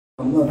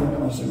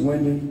mother, I said,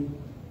 Wendy,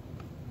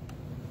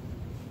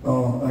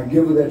 I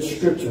give her that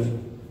scripture.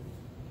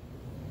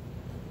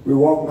 We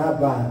walk not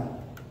by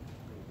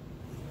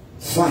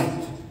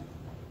sight,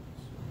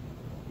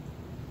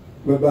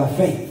 but by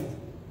faith.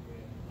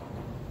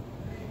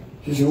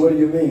 She said, what do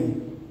you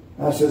mean?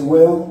 I said,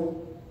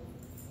 well,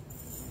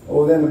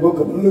 over in the book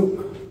of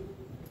Luke,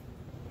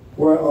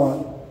 where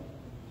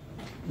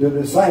the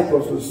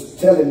disciples was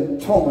telling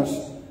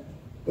Thomas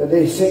that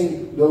they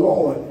seen the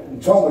Lord.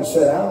 And Thomas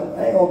said,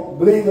 I ain't going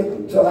to believe it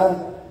until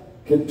I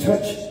can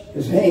touch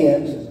his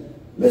hands and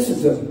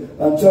listen to him,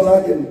 until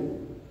I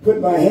can put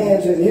my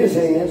hands in his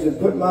hands and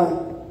put my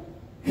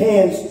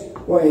hands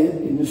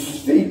in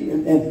his feet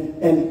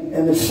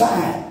and the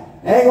side.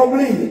 I ain't going to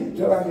believe it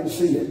until I can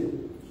see it.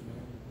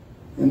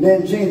 And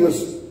then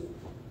Jesus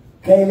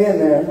came in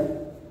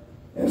there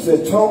and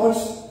said,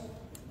 Thomas,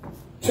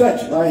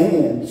 touch my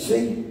hand,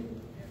 see?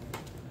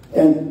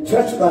 And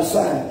touch my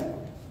side.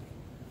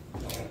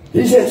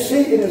 He said,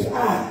 see in his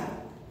eye,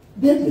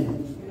 didn't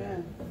he?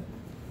 Yeah.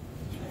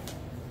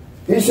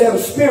 He said, a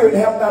spirit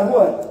have not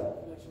what?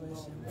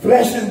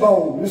 Flesh and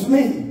bone. It's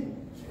me.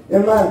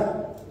 In my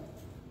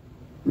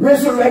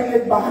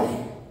resurrected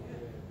body.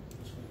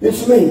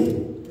 It's me.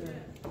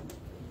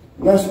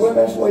 And that's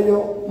where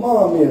your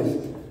mom is.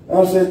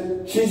 I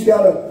said, she's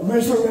got a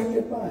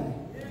resurrected body.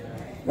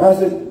 And I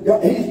said,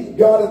 he's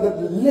God of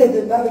the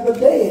living, not of the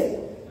dead.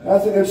 I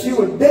said, if she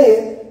was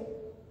dead,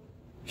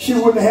 she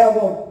wouldn't have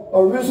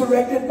a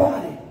resurrected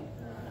body.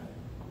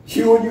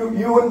 You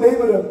wouldn't be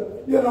able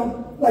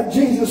to, like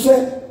Jesus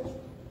said,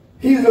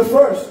 he's the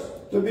first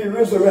to be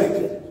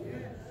resurrected.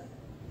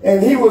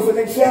 And he was an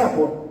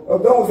example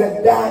of those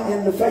that died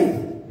in the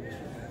faith.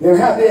 And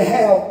how they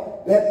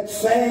have that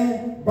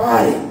same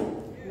body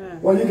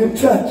where you can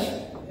touch.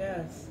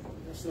 Yes.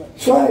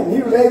 That's right.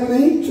 He was able to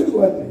eat too,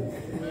 wasn't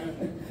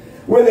he?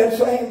 With that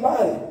same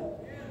body.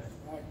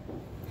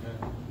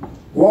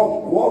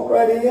 Walk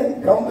right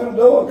in, come to the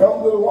door,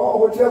 come to the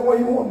wall, whichever way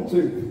you wanted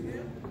to.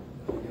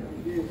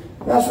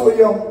 That's where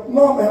your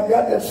mama have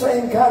got that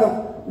same kind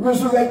of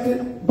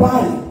resurrected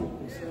body.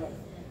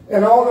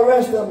 And all the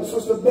rest of them,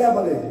 Sister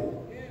Beverly,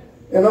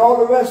 and all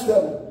the rest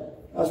of them.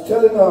 I was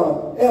telling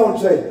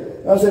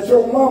LJ, I said,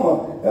 your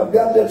mama have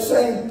got that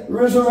same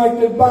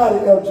resurrected body,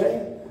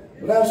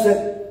 LJ. But I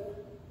said,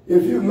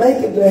 if you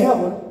make it to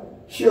heaven,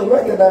 she'll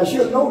recognize,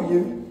 she'll know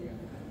you.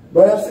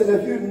 But I said,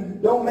 if you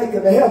don't make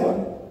it to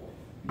heaven,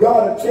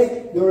 God will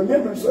take the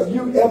remembrance of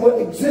you ever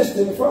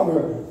existing from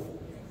her.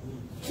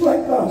 It's like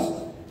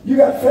us. You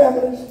got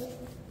families,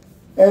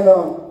 and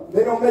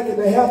they don't make it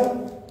to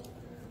heaven.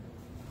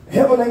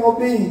 Heaven ain't going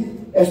to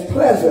be as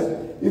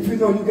pleasant if you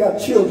know you got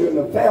children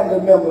or family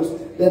members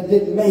that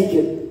didn't make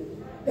it.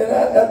 And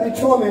that'd be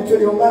torment to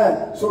your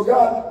mind. So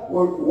God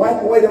will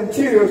wipe away them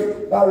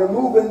tears by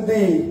removing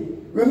the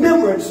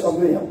remembrance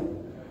of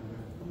them.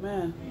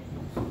 Amen.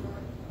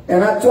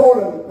 And I told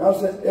him, I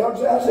said,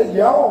 LJ, I said,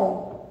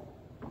 y'all,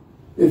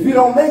 if you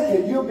don't make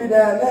it, you'll be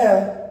down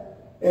there.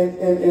 And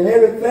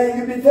everything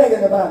you'll be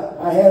thinking about,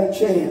 I had a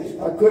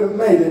chance. I could have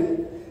made it.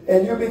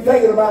 And you'll be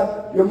thinking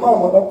about your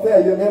mama up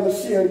there. You'll never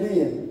see her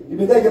again. You'll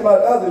be thinking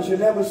about others you'll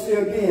never see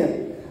her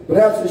again. But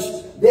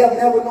they'll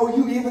never know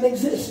you even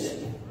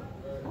existed.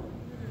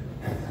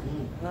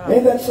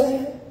 Ain't that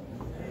sad?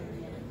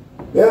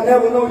 They'll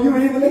never know you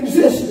even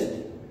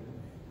existed.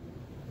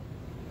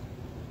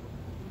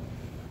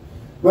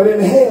 But in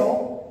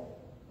hell,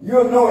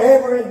 you'll know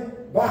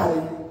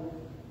everybody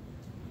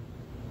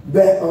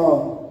that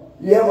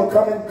you ever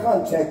come in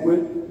contact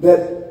with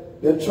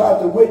that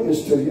tried to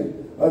witness to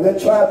you, or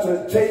that tried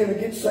to tell you to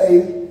get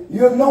saved.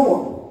 You'll know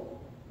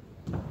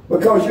them.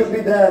 Because you'll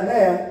be down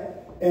there,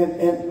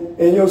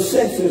 and your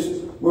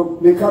senses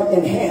will become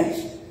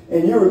enhanced.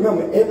 And you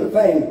remember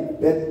everything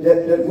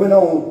that went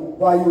on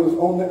while you was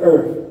on the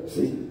earth.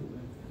 See?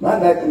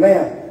 Not like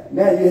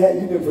now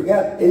you can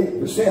forget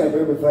 80% of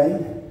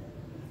everything.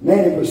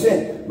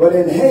 90%. But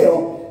in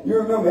hell, you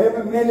remember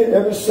every minute,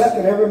 every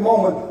second, every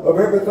moment of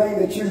everything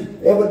that you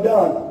ever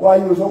done while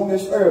you was on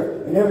this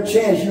earth. And every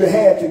chance you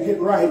had to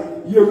get right,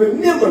 you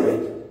remember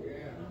it.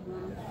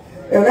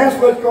 And that's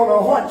what's going to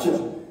haunt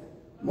you.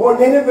 More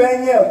than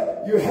anything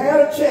else. You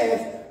had a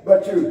chance,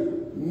 but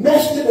you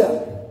messed it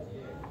up.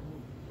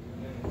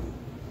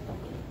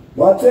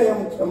 Well, I tell you,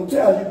 I'm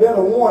telling you, you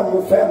better warn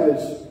your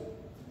families.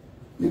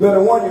 You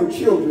better warn your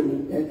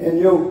children and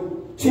your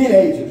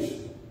teenagers.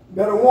 You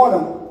better warn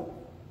them.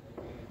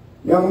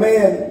 Young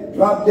man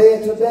dropped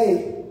dead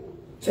today,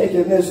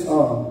 taking this,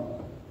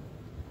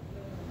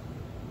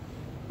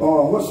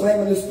 what's the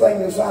name of this thing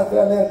that's out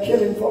there now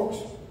killing folks?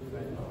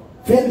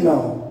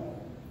 Fentanyl.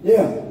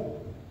 Yeah.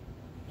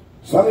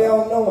 Some of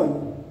y'all know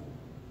him.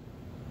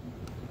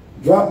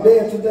 Dropped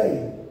dead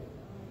today.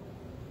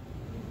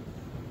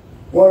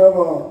 One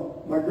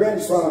of my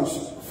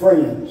grandson's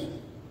friends.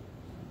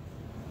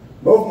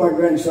 Both my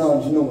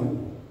grandsons know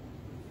him.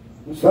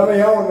 Some of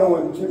y'all know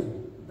him too.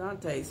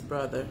 Dante's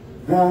brother.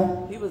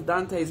 Huh? He was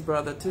Dante's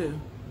brother too.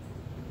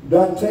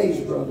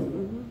 Dante's brother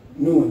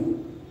knew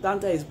him.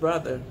 Dante's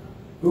brother.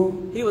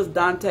 Who? He was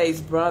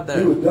Dante's brother.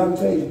 He was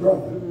Dante's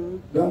brother.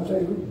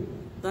 Dante who?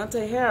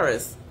 Dante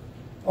Harris.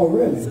 Oh,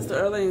 really? Sister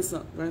Earlene's,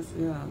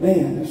 yeah.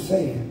 Man, that's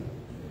sad.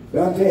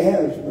 Dante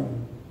Harris, brother.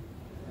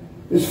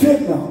 It's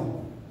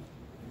fentanyl.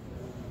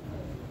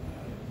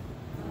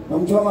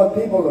 I'm talking about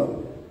people.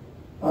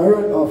 I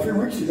heard a few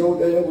weeks ago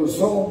that it was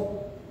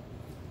so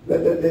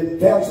that they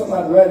found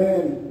somebody right here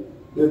in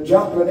the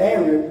Joplin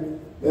area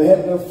that had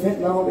enough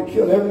fentanyl to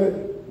kill every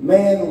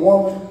man,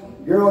 woman,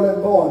 girl,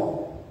 and boy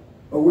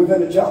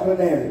within the Joplin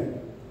area.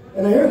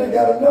 And I heard they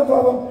got enough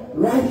of them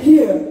right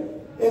here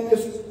in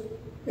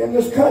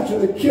this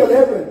country to kill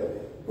every.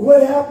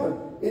 What happened?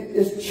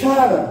 It's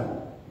China.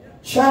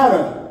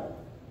 China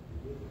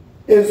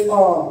is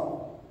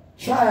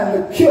trying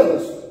to kill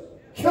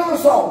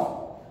us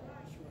off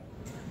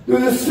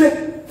through this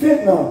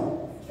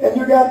fentanyl. And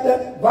you got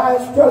that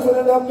vice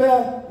president up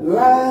there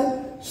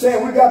lying,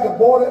 saying we got the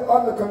border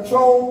under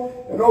control,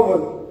 and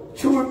over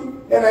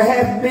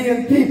 2.5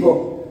 million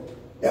people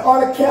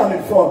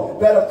unaccounted for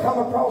that have come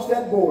across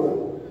that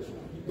border.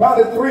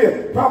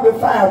 Probably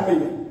 5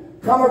 million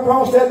come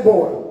across that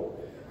border.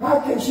 How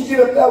can she get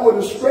up there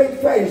with a straight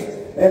face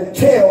and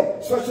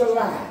tell such a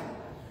lie?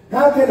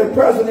 How can the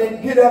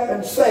president get up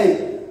and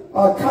say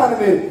our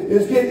economy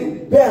is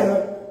getting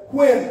better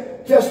when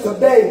just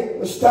today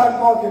the stock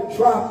market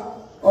dropped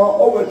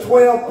over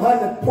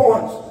 1,200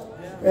 points,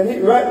 and he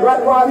right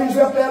while he's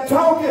up there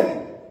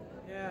talking?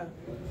 Yeah.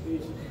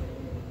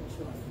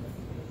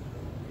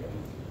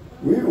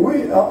 We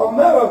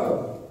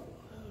America.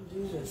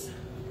 Jesus.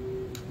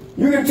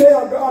 You can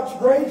tell God's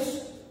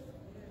grace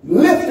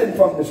lifting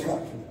from this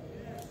country.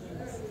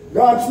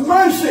 God's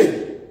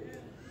mercy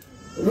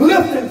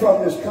lifting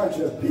from this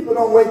country. People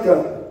don't wake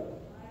up.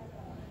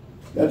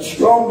 That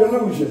strong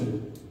delusion.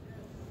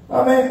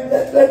 I mean,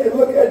 they can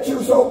look at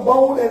you so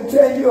bold and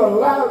tell you a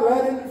lie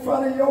right in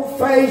front of your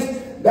face.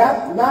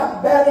 That's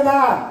not bad an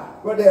eye,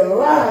 but they're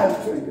lying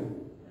to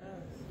you.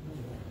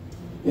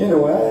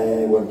 Anyway,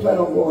 I wouldn't plan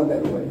on going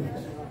that way.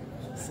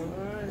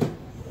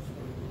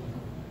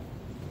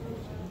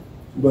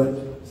 But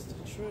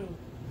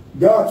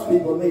God's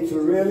people need to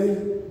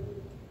really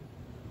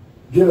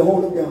get a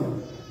hold of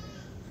God.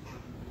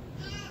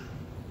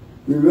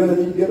 We really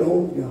need to get a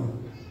hold of God.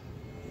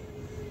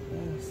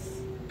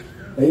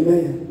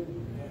 Amen.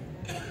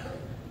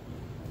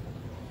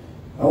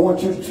 I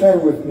want you to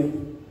turn with me.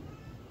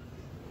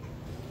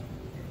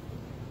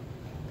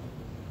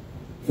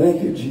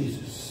 Thank you,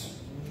 Jesus.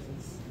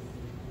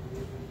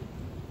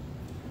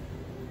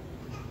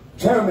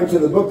 Turn me to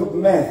the book of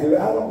Matthew.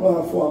 I don't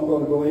know how far I'm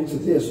going to go into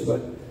this,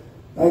 but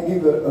I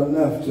give it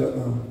enough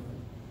to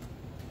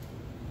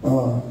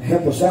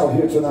help us out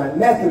here tonight.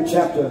 Matthew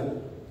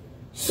chapter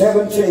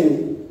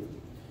 17.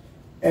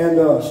 And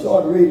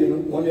start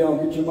reading. One of y'all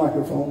get your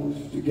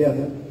microphones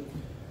together.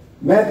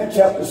 Matthew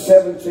chapter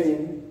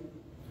 17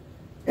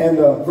 and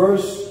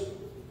verse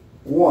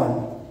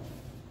 1.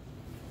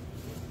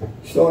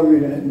 Start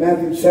reading it.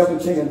 Matthew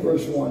 17 and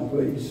verse 1,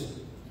 please.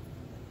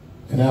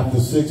 And after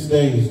 6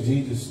 days,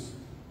 Jesus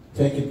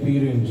taking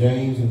Peter and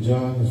James and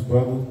John, his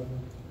brother,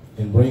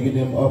 and bringing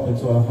them up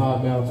into a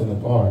high mountain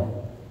apart,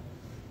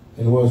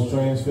 and was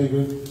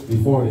transfigured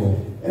before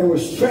them. And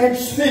was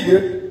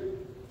transfigured,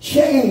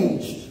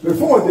 changed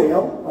before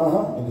them.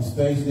 And his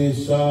face did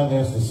shine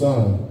as the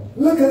sun.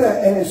 Look at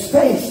that. And his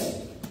face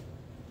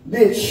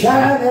did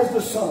shine as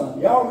the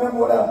sun. Y'all remember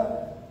what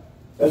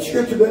that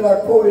scripture that I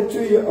quoted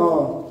to you?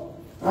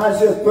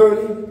 Isaiah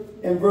 30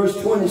 and verse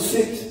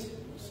 26.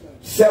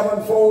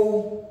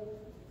 Sevenfold,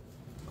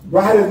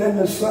 brighter than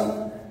the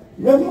sun.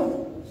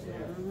 Remember?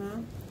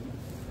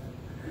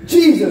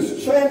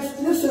 Jesus,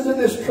 listen to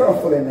this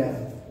carefully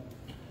now.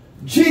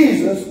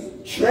 Jesus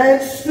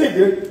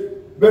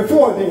transfigured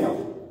before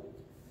them,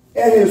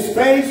 and his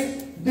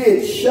face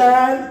did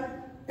shine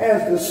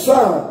as the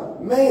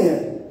sun.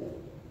 Man,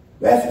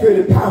 that's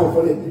pretty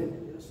powerful, isn't it?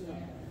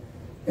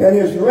 And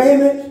his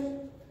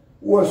raiment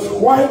was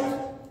white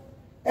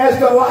as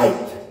the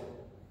light.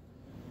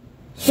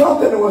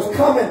 Something was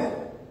coming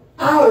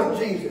out of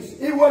Jesus.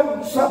 It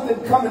wasn't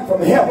something coming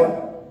from heaven.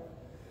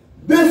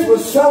 This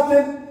was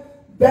something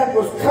that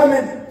was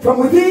coming from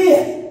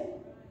within.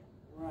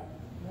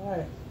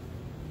 Right.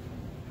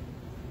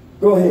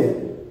 Go ahead.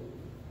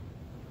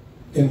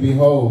 And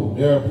behold,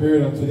 there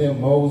appeared unto them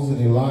Moses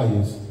and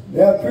Elias.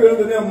 There appeared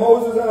unto them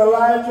Moses and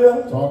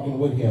Elijah. Talking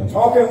with him.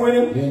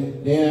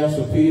 Then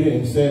answered Peter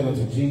and said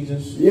unto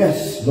Jesus,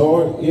 yes,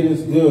 Lord, it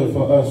is good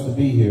for us to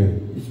be here.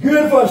 It's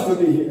good for us to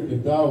be here.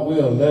 If thou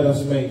wilt, let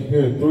us make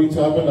here 3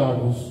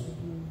 tabernacles,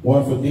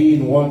 one for thee,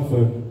 and one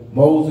for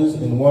Moses,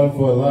 and one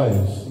for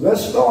Elias.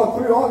 Let's start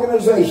 3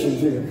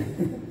 organizations here.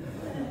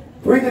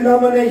 3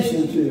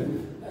 denominations here.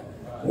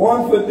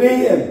 One for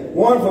thee, and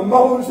one for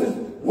Moses,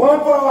 one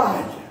for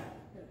Elijah.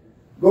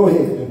 Go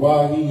ahead. And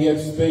while he yet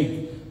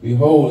spake,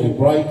 behold, a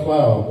bright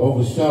cloud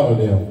overshadowed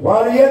them.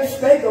 While he yet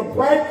spake, a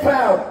bright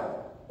cloud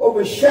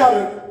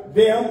overshadowed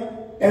them,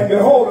 and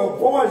behold, a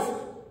voice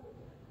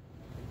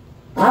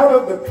out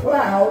of the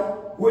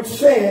cloud which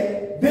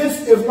said,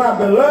 This is my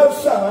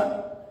beloved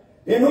Son,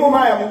 in whom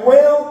I am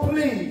well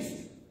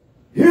pleased.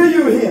 Hear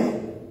you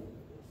him.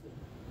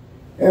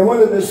 And when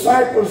the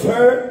disciples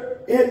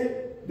heard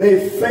it,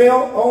 they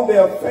fell on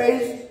their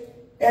face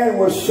and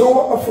were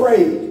sore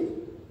afraid.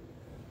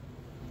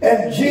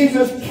 And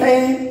Jesus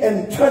came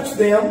and touched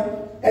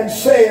them and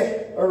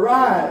said,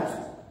 Arise,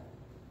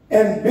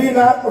 and be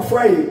not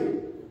afraid.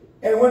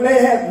 And when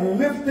they had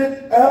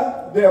lifted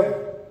up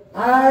their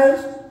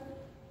eyes,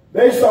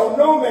 they saw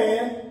no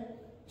man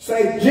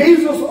save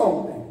Jesus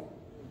only.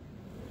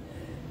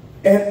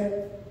 And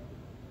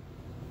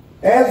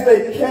as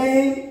they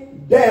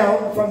came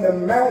down from the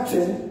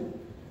mountain,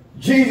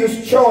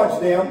 Jesus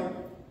charged them,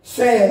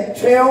 saying,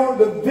 Tell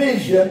the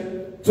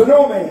vision to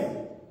no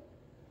man,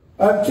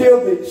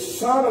 until the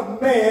Son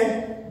of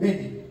Man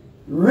be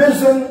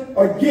risen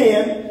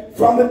again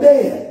from the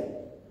dead.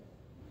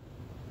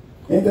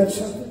 Ain't that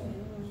something?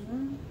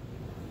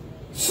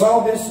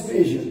 Saw this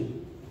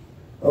vision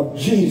of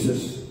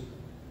Jesus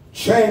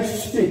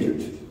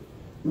transfigured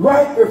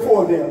right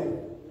before them.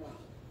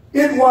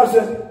 It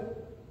wasn't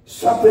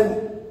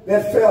something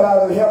that fell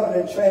out of heaven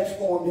and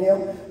transformed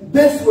him.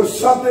 This was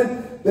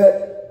something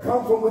that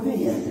come from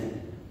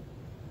within.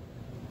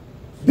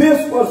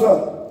 This was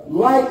a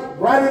light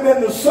brighter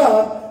than the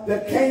sun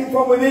that came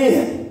from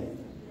within.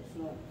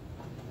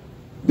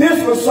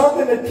 This was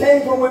something that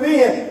came from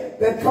within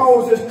that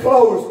caused his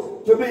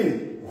clothes to be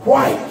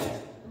white.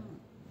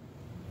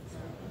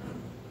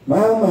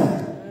 My.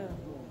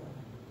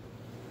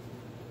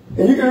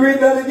 And you can read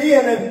that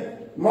again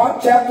in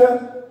Mark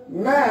chapter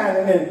 9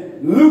 and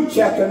in Luke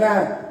chapter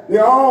 9. They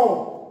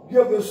all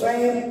give the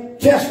same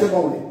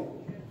testimony.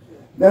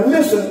 Now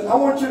listen, I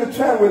want you to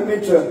turn with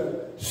me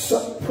to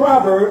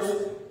Proverbs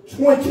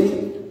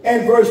 20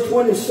 and verse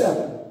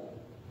 27.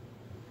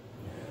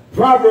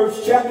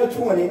 Proverbs chapter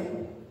 20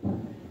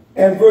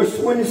 and verse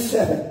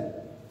 27.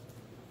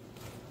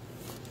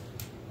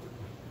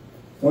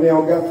 One of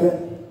y'all got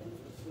that?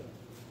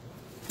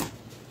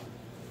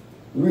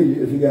 Read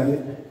it if you got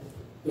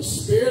it. The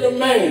spirit of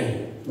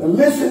man. Now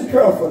listen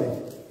carefully.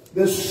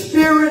 The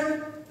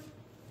spirit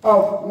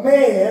of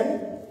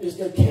man is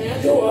the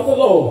candle of the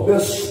Lord. The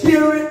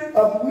spirit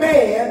of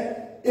man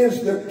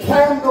is the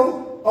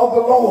candle of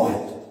the Lord.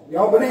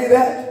 Y'all believe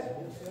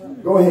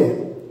that? Go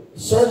ahead.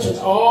 Searching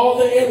all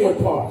the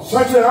inward parts.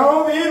 Searching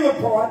all the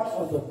inward parts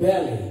of the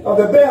belly. Of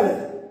the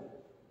belly.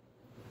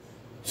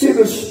 See,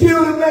 the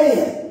spirit of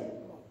man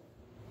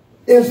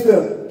is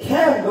the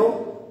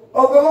candle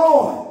of the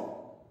Lord.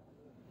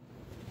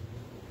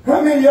 How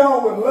many of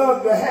y'all would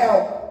love to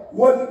have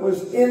what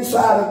was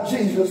inside of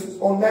Jesus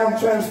on Mount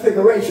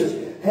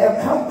Transfiguration?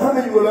 How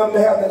many would love to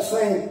have that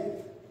same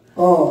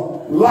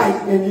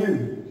light in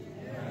you?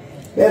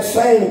 That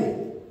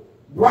same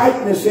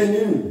brightness in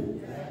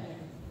you?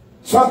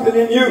 Something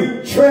in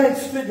you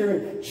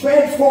transfiguring,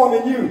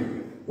 transforming you,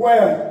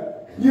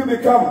 where you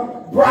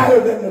become brighter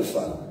than the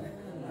sun.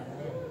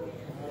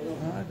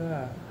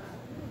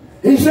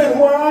 He said,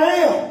 where I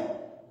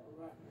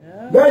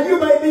am, there you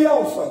may be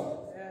also.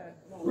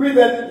 Read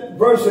that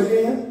verse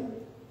again.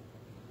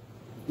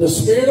 The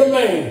spirit of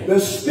man.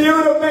 The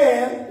spirit of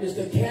man is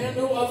the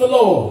candle of the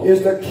Lord.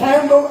 Is the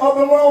candle of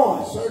the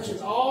Lord.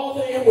 Searching all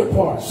the inward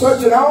parts.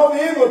 Searching all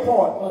the inward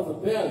parts. Of the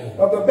belly.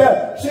 Of the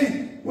belly.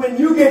 See, when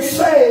you get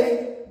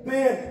saved,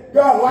 then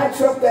God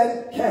lights up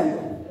that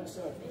candle. Yes,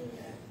 sir.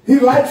 He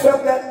lights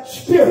up that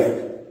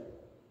spirit.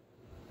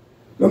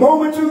 The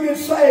moment you get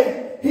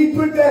saved, he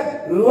put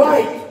that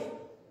light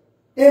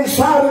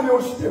inside of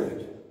your spirit.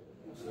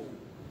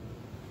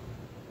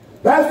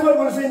 That's what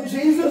was in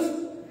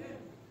Jesus.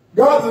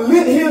 God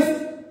lit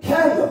his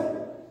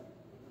candle.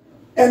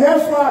 And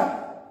that's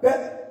why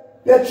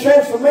that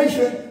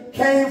transformation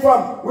came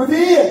from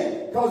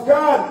within. Because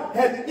God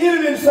had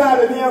entered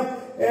inside of him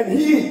and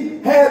he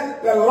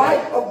had the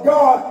light of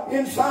God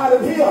inside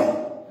of him.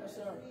 Yes,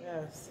 sir.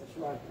 Yes, that's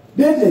right.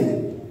 Didn't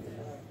he?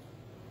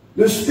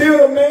 The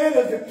spirit of man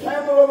is the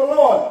candle of the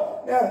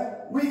Lord. Now,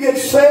 we get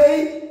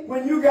saved.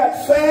 When you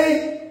got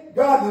saved,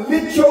 God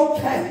lit your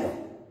candle.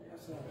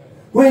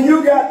 When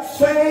you got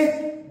saved,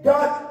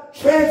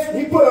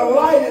 he put a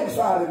light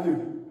inside of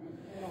you.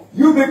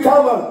 You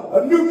become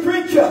a new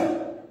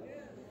creature.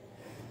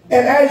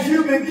 And as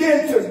you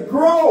begin to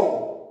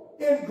grow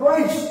in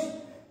grace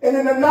and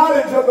in the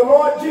knowledge of the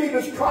Lord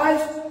Jesus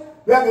Christ,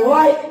 that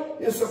light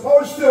is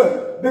supposed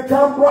to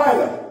become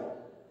brighter.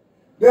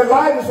 That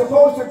light is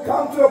supposed to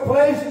come to a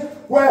place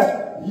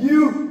where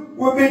you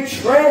will be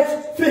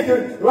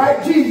transfigured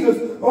like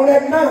Jesus on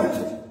that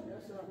mountain.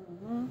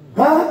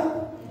 Huh?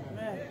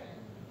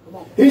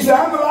 He said,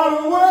 I'm the light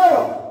of the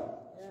world.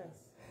 Yes.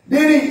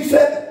 Then he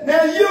said,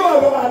 now you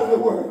are the light of the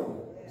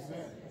world.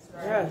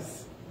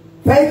 Yes.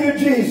 Thank you,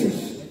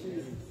 Jesus.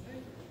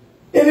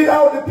 And it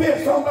all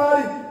depends.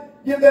 Somebody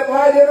get that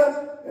light in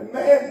them, and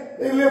man,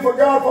 they live for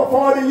God for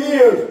 40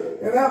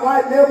 years, and that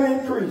light never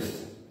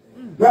increases.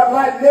 That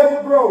light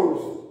never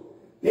grows.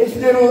 It's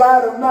still a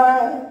light of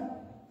mine.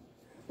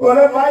 Well,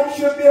 that light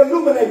should be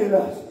illuminating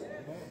us.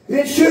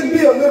 It shouldn't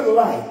be a little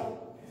light.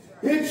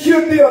 It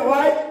should be a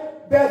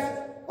light that's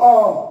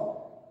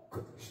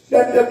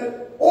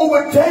that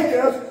overtake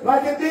us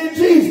like it did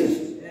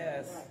Jesus.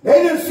 Yes.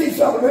 They didn't see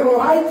some little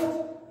light.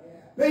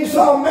 They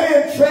saw a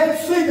man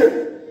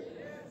transfigured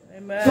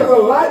Amen. to the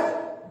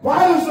light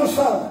bright as the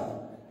sun.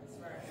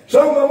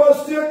 Some of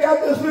us still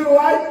got this little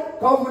light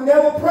because we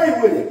never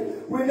prayed with it.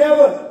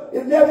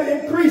 It never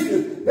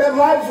increases. That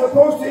light is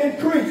supposed to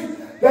increase.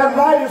 That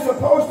light is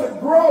supposed to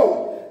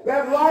grow.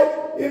 That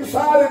light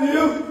inside of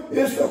you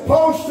is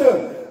supposed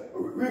to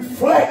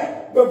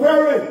reflect the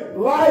very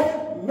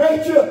life,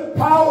 nature,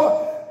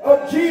 power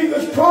of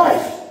Jesus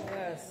Christ.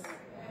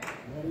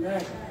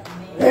 Yes.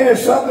 And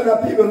it's something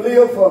that people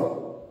live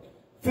for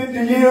 50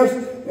 years,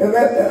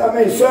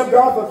 and serve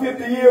God for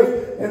 50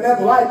 years, and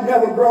that light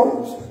never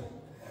grows.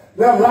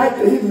 That light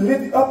that He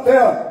lit up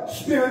their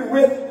spirit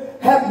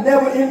with have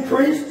never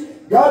increased.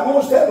 God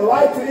wants that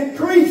light to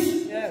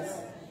increase.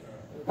 Yes.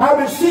 I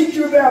beseech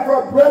you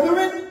therefore,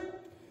 brethren,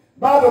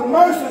 by the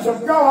mercies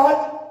of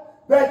God,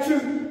 that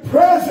you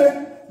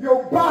present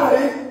your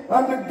body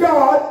unto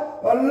God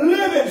a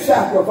living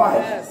sacrifice.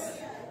 Yes.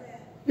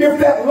 If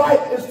that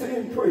light is to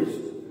increase.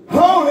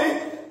 Holy,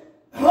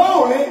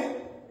 holy,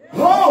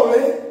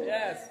 holy,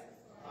 Yes.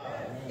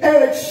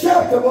 and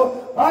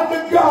acceptable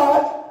unto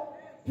God.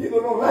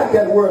 People don't like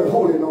that word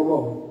holy no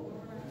more.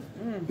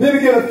 People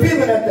get a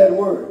feeling at that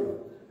word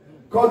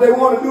because they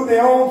want to do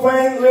their own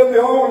thing, live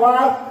their own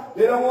life.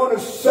 They don't want to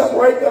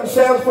separate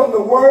themselves from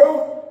the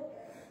world.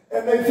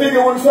 And they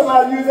figure when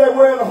somebody uses that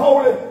word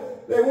holy,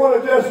 they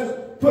want to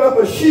just put up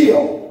a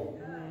shield.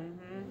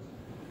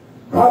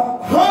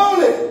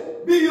 Holy,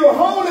 be you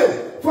holy,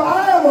 for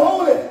I am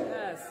holy.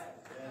 Yes.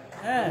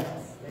 Yes.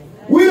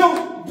 We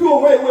don't do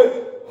away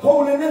with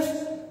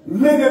holiness,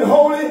 living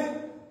holy,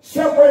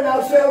 separating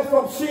ourselves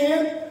from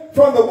sin,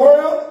 from the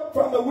world,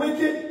 from the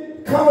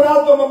wicked, coming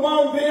out from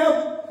among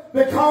them,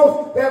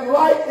 because that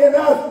light in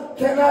us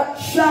cannot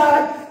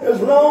shine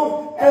as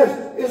long as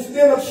it's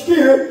been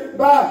obscured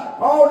by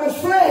all this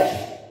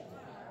flesh.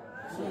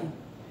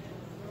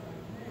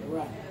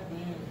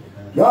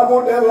 God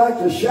wants that light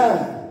to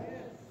shine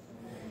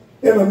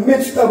in the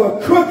midst of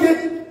a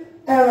crooked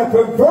and a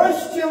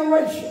perverse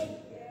generation.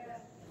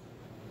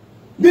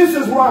 This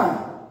is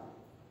why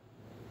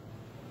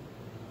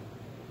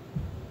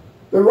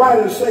the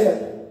writer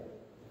said,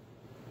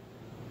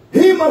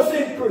 He must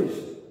increase.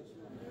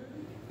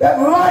 That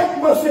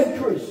light must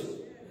increase.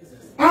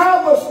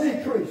 I must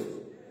decrease.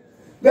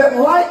 That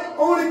light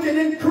only can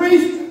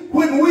increase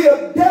when we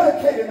are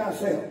dedicating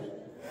ourselves,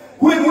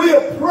 when we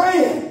are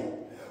praying,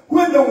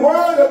 when the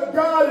word of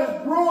God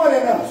is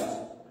growing in us,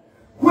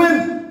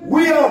 when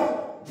we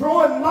are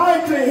drawing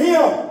nigh to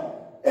Him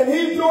and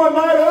He's drawing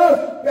nigh to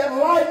us. That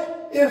light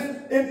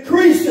is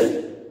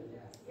increasing.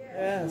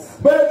 Yes.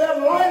 But if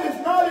that light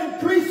is not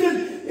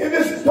increasing in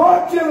this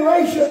dark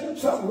generation,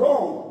 something's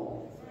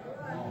wrong.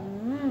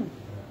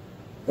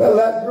 That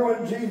light grew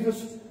in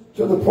Jesus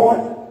to the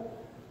point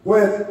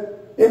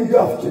where it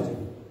engulfed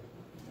him,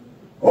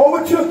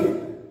 overtook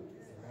him.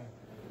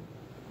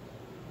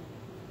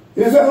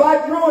 Is that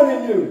light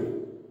growing in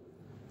you?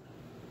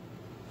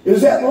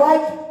 Is that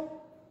light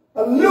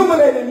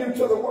illuminating you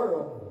to the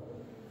world?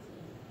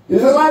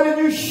 Is that light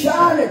in you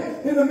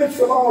shining in the midst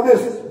of all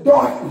this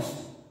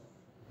darkness?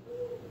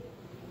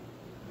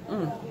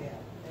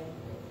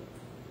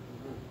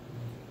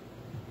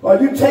 Or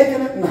are you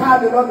taking it and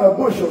hiding it under a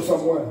bushel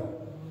somewhere?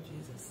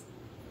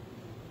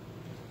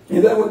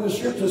 Is that what the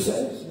scripture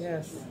says?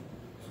 Yes.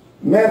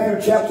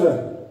 Matthew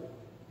chapter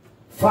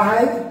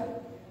 5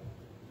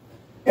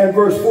 and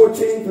verse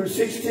 14 through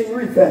 16.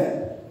 Read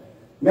that.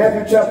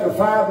 Matthew chapter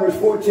 5 verse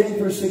 14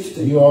 through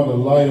 16. You are the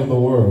light of the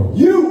world.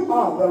 You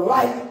are the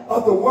light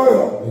of the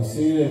world.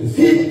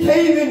 He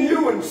came in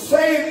you and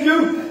saved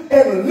you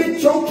and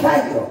lit your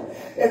candle.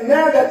 And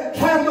now that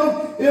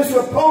candle is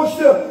supposed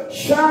to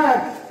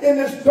shine in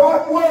this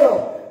dark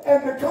world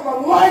and become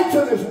a light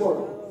to this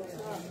world.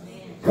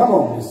 Come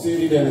on. A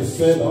city that is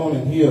set on a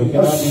hill cannot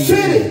be moved. A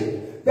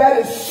city that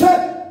is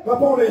set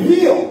upon a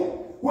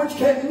hill which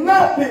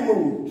cannot be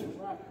moved.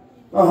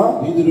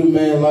 Neither do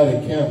man light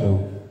a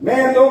candle.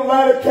 Man don't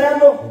light a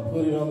candle and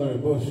put it under a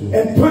bushel.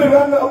 And put it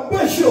under a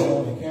bushel.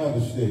 On a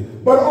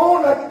candlestick. But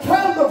on a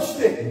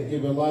candlestick. And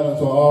give it light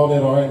unto all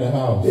that are in the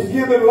house. They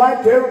give it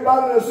light to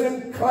everybody that's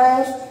in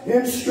class,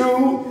 in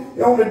school,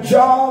 on the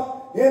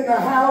job, in the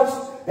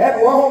house, at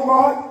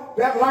Walmart.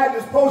 That light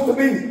is supposed to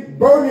be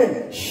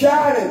burning,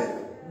 shining,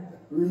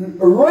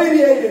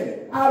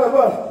 radiating out of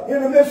us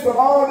in the midst of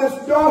all this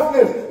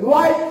darkness.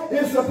 Light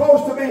is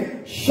supposed to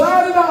be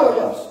shining out of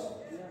us.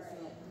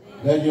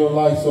 Let your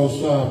light so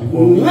shine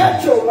before men.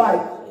 Let your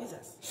light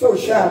so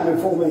shine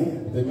before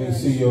men. They may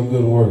see your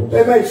good works.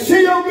 They may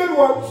see your good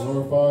works.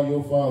 Glorify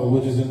your Father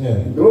which is in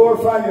heaven.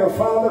 Glorify your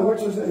Father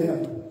which is in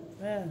heaven.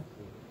 Amen.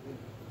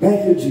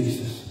 Thank you,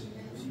 Jesus.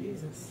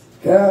 Jesus.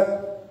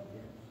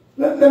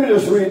 Let me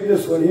just read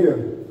this one here.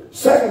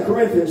 2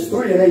 Corinthians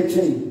 3 and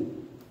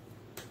 18.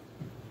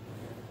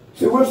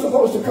 See, we're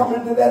supposed to come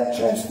into that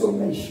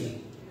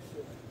transformation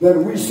that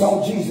we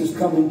saw Jesus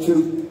come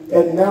into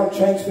at Mount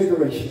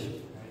Transfiguration.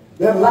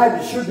 That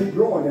light should be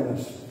growing in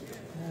us.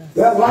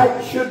 That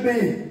light should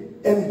be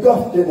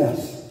engulfed in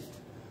us,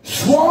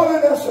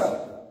 swallowing us up.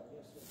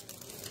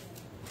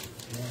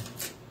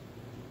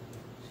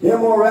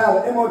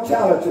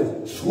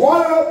 Immortality,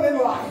 swallowed up in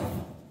life.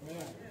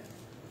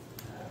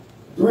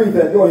 Read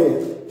that, go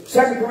ahead. 2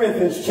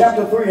 Corinthians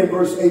chapter 3 and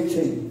verse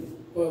 18.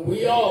 But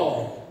we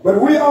all,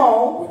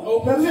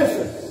 now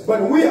listen,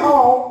 but we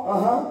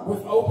all,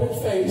 with open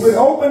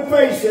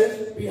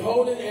faces,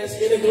 beholding as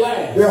in a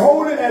glass, the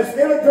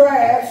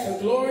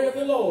glory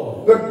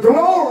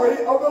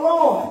of the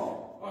Lord,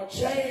 are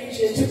changed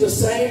into the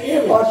same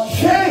image. Are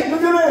changed,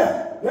 look at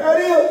that. There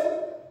it is.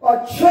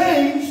 Are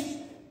changed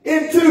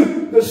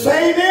into the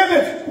same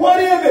image. What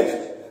image?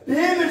 The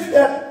image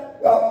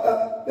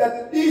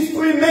that these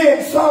three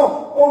men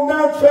saw on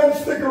Mount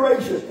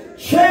Transfiguration.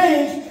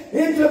 Changed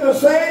into the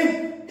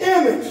same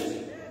image.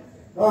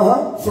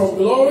 From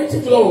glory to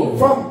glory.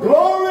 From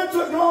glory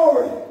to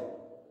glory.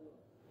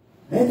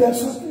 Ain't that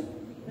something?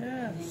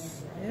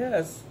 Yes.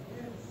 Yes.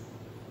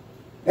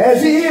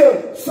 As he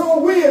is, so are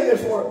we in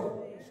this world.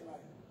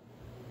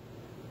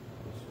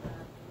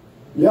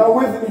 Y'all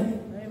with me?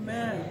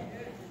 Amen.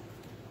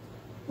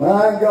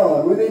 My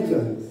God, we need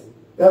to,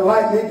 that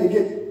light need to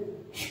get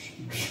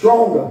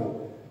stronger.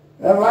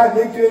 That light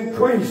need to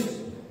increase.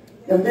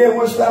 And then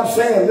we'll stop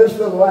saying this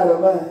little light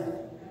of mine.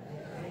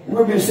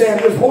 We'll be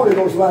saying this Holy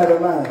Ghost light of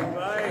mine.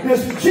 Right.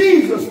 This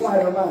Jesus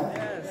light of mine.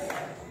 Yes.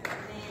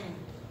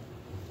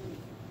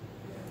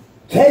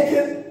 Take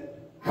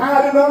it,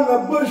 hide it on the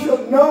bushel.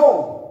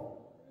 No.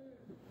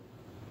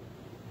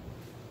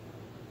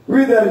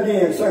 Read that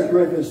again, 2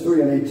 Corinthians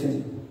 3 and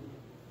 18.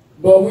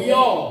 But we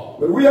all,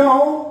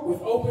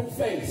 with open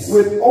faces,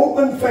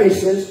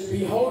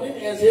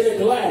 beholding as in a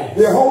glass,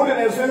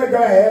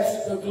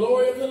 the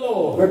glory of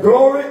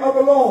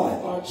the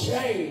Lord, are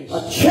changed.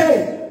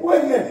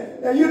 Wait a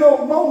minute. Now you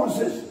know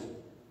Moses,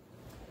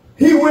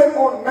 he went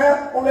on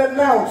that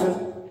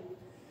mountain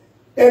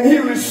and he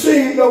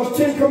received those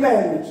 10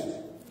 commandments,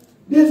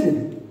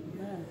 didn't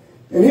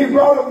he? And he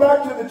brought them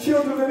back to the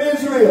children of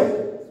Israel.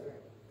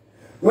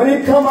 When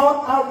he come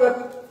out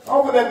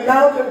over that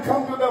mountain and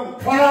come to them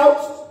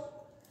clouds,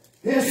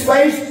 his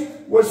face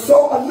was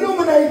so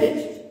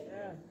illuminated.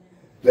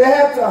 They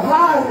had to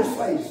hide his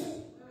face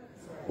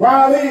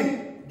while he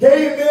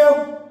gave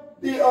them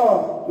the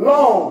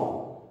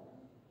law.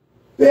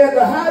 They had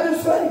to hide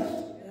his face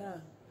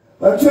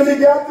until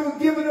he got through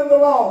giving them the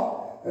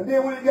law. And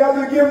then when he got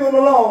through giving them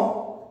the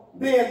law,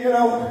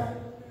 then,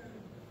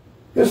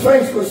 his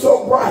face was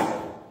so bright.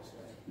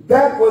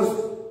 That was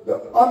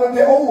under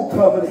the old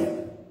covenant.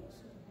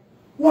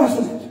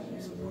 Wasn't it?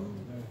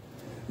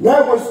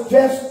 That was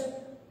just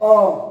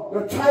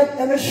the type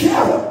and the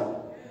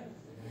shadow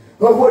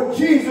of what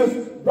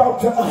Jesus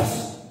brought to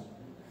us.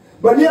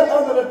 But yet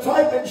under the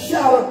type and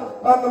shadow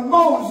under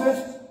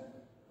Moses,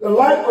 the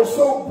light was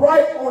so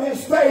bright on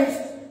his face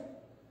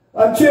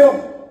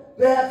until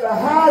they had to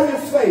hide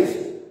his face.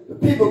 The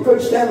people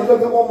couldn't stand to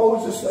look up on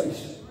Moses'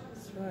 face.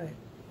 That's right.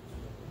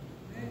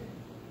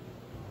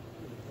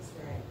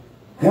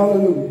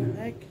 Hallelujah.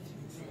 Thank you,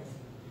 Jesus.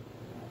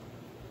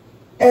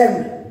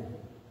 And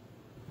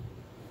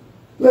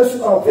let's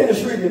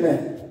finish reading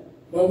that.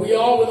 But we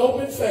all with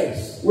open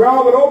face. We're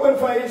all with open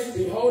face.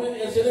 Beholding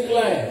as in a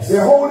glass.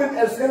 Beholding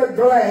as in a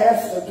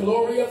glass. The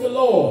glory of the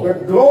Lord.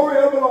 The glory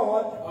of the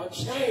Lord. Are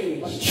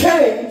changed.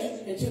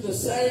 Changed. Into the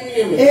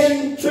same image.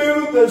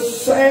 Into the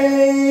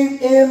same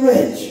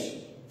image.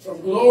 From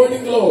glory to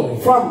glory.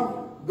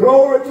 From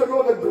glory to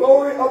glory. The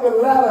glory of the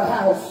latter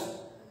house.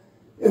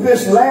 In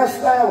this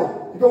last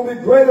hour, it's going to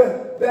be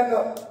greater than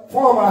the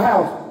former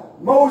house.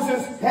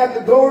 Moses had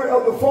the glory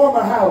of the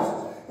former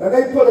house. And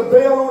they put a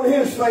veil on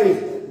his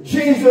face.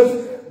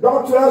 Jesus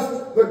brought to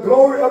us the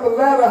glory of the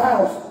latter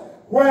house,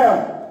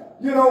 where,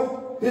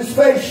 his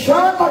face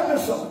shone like the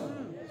sun.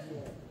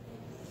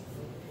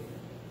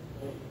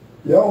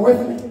 Y'all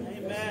with me?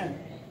 Amen.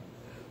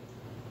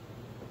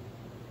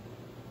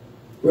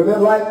 Will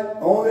that light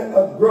only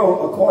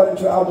grow according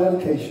to our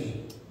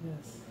dedication?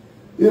 Yes.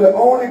 It'll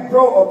only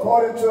grow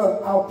according to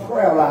our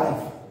prayer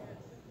life.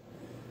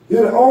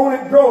 It'll only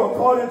grow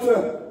according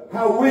to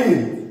how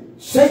we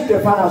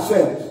sanctify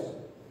ourselves.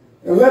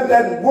 And let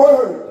that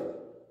word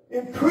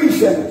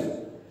increase in us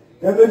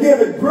and begin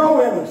to grow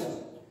in us.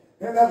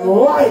 And that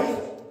light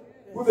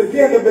will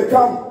begin to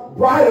become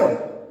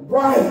brighter,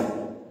 brighter.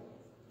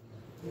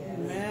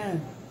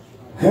 Amen.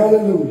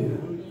 Hallelujah.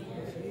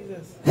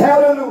 Jesus.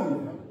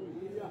 Hallelujah.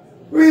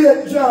 Read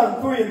that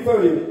John 3 and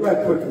 30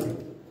 right quickly.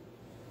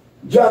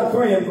 John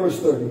 3 and verse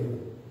 30.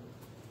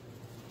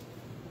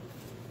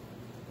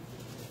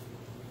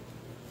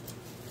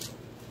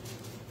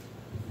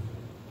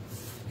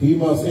 He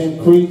must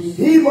increase.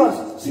 He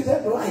must, see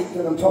that light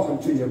that I'm talking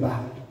to you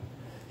about.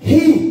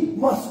 He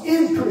must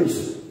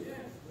increase.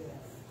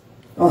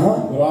 But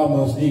I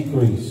must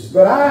decrease.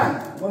 But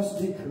I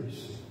must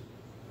decrease.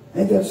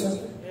 Ain't that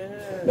something?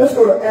 Yeah. Let's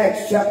go to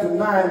Acts chapter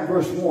 9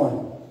 verse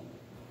 1.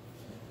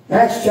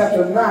 Acts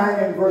chapter 9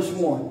 and verse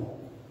 1.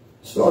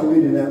 Start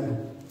reading that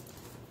one.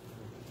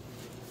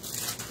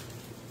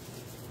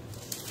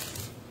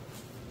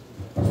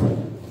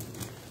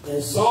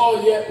 And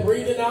Saul yet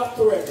breathing out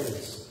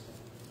threats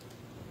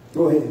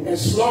Go ahead. and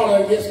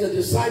slaughter against the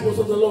disciples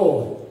of the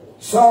Lord.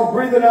 Saul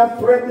breathing out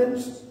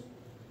threats.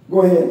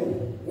 Go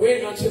ahead.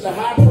 Went unto the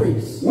high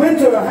priest Went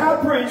to the high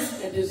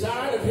priest. and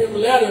desired of him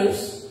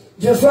letters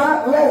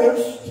Desired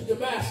letters to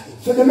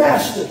Damascus, to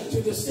Damascus.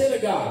 to the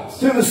synagogues,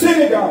 To the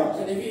synagogues.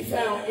 and if he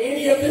found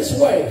any of this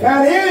way,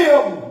 Found any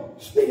of them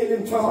speaking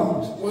in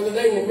tongues. whether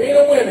they were men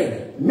or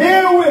women,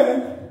 Men or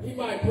women. he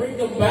might bring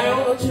them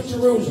bound unto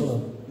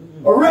Jerusalem.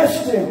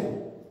 Arrest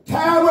them.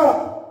 Tie them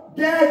up.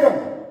 Gag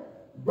them.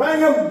 Bring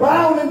them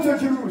bound into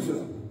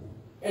Jerusalem.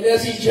 And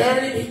as he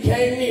journeyed, he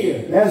came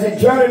near As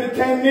he journeyed, he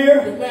came near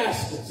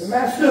Damascus.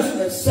 Damascus.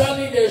 And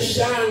suddenly there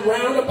shined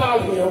round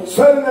about him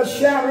Suddenly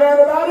shine round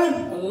about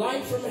him. a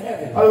light from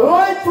heaven. A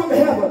light from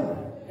heaven.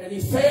 And he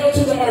fell to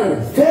the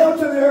earth Fell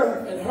to the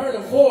earth. and heard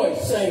a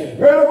voice saying,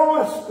 Heard a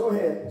voice. Go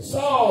ahead.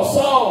 Saul,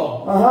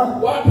 Saul,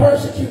 why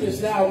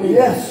persecutest thou me?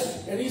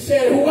 Yes. And he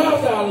said, Who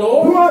art thou, Who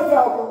Lord? art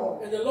thou,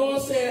 Lord? And the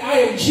Lord said, I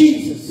am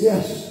Jesus,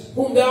 Yes.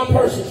 whom thou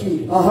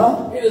persecutest.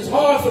 It is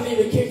hard for thee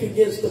to kick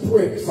against the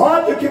pricks.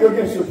 Hard to kick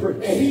against the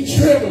pricks. And he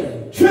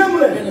trembling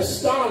Trembling. and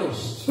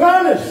astonished,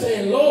 Astonished.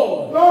 saying,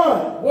 Lord,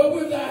 Lord, what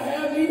wilt thou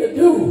have me to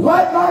do?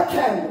 light my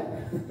candle.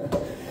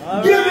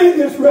 Give me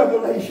this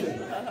revelation.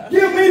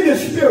 Give me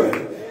this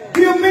spirit.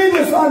 Give me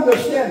this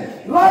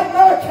understanding. Light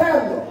my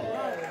candle.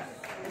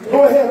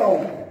 Go ahead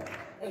on.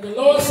 And the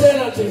Lord said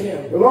unto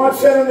him, The Lord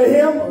said unto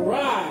him,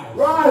 Arise,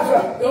 rise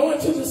up. go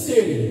into the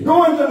city.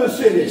 Go into the It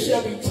city.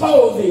 shall be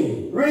told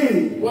thee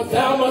Read. what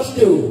thou must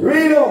do.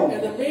 Read on.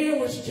 And the men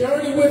which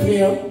journeyed with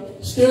him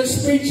stood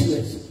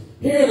speechless,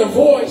 hearing a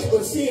voice,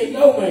 but seeing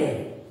no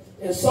man.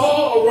 And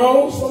Saul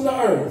arose from the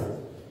earth,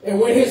 and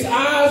when his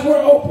eyes were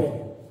opened,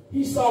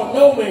 he saw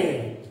no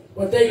man.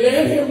 But they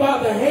led him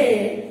by the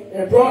hand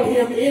and brought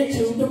him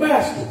into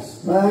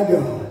Damascus. My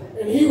God.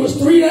 And he was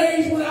 3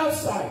 days without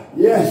sight,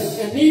 Yes.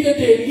 and neither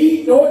did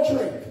eat nor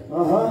drink.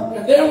 Uh-huh.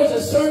 And there was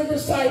a certain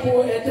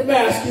disciple at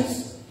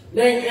Damascus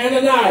named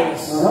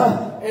Ananias.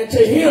 And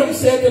to him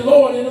said the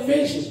Lord in a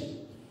vision,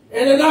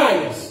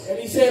 Ananias. And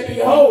he said,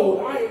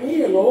 Behold, I am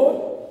here,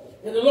 Lord.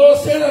 And the Lord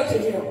said unto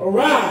him,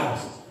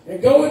 Arise,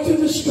 and go into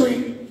the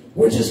street,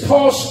 which is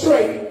called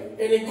Straight,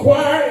 and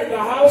inquire in the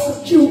house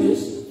of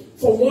Judas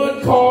for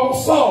one called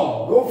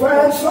Saul, Go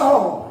find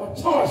Saul. of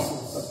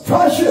Tarsus.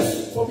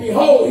 Tarshish. For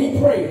behold, he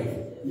prayed.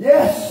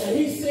 Yes. And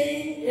he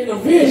seen in a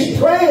He's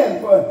vision.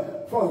 praying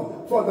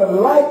for the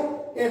light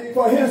and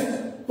for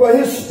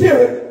his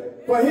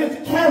spirit, for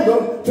his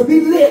candle to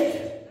be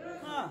lit.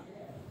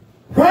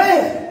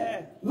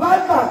 Praying.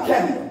 Light my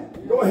candle.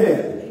 Go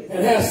ahead.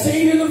 And has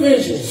seen in a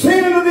vision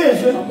Seen in a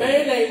vision a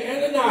man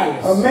named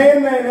Ananias a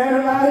man named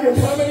Ananias.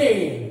 coming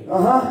in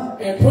Uh-huh.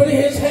 and putting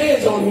his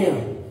hands on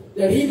him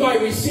that he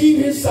might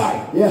receive his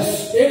sight.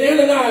 Yes. Then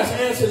Ananias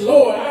answered,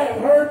 Lord, I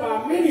have heard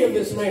by many of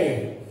this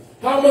man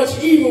how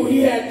much evil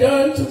he had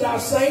done to thy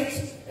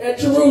saints at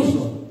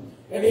Jerusalem.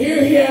 And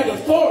here he had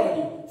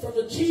authority from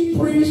the chief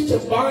priest to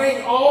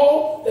bind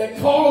all that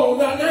call on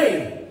thy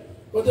name.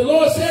 But the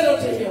Lord said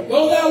unto him,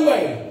 Go thy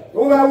way,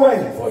 Go that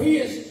way. for he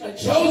is a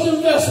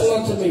chosen vessel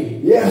unto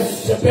me,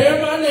 Yes. to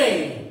bear my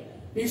name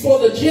before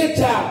the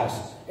Gentiles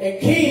and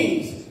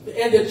kings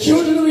and the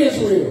children of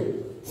Israel.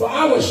 For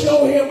I will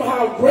show him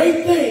how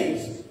great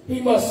things he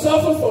must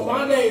suffer for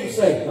my name's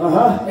sake. And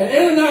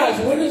Ananias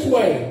went his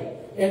way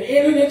and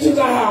entered into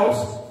the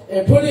house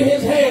and putting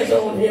his hands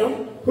on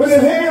him Put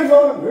his hands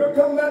on him. Here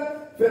come that.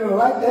 Finna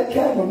light that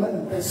candle,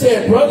 man. and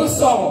said, Brother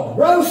Saul,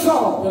 Brother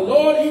Saul. the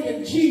Lord,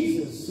 even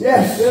Jesus,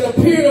 Yes. that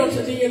appeared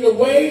unto thee in the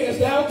way as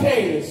thou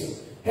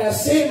camest,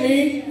 has sent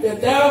me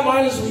that thou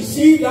mightest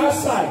receive thy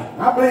sight.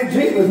 I believe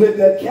Jesus lit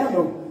that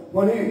candle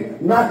when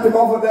he knocked him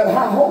off of that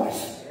high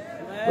horse.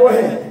 Go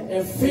ahead.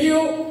 And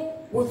filled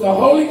with the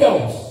Holy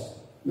Ghost.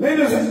 Laid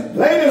his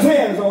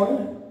hands on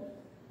him.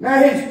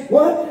 Now he's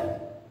what?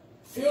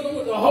 Filled him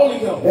with the Holy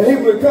Ghost. And he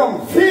would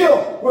become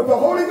filled with the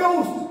Holy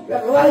Ghost,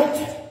 that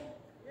light.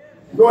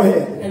 Go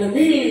ahead. And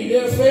immediately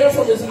there fell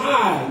from his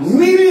eyes,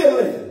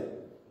 Immediately.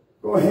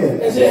 Go ahead.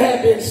 as it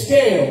had been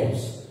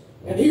scales.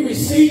 And he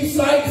received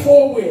sight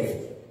forthwith,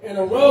 and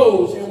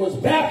arose and was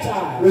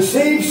baptized.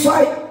 Received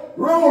sight,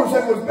 rose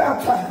and was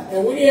baptized.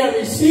 And when he had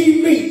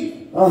received meat,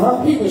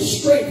 he was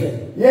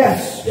strengthened.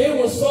 Yes. Then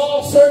was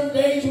Saul certain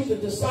days with the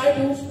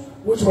disciples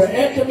which were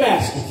at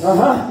Damascus.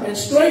 And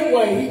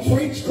straightway he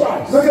preached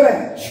Christ. Look at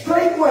that.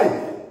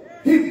 Straightway.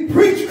 He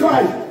preached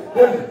Christ.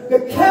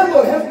 The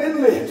candle has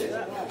been lit.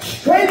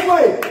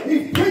 Straightway.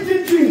 He's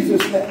preaching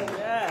Jesus now.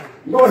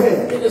 Go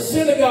ahead. In the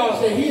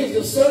synagogues that he is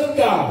the Son of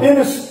God.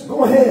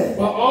 Go ahead.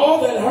 But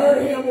all that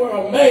heard him were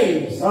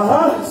amazed.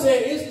 And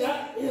said,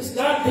 Is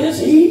not this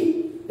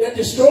he that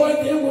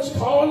destroyed them which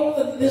called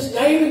on this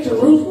name in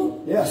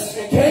Jerusalem? Yes.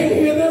 And came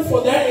hither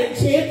for that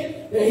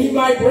intent, that he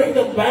might bring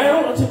them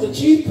bound unto the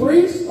chief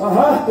priests.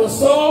 But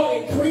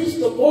Saul increased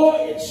the more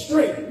in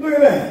strength. Look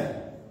at that.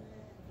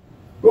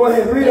 Go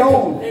ahead, read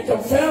on. And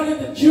confounded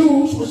the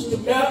Jews which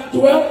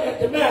dwelt at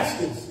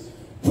Damascus,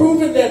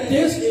 proving that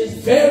this is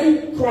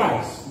very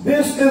Christ.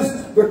 This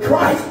is the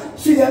Christ.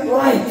 See that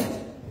light.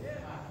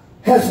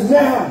 has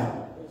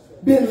now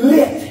been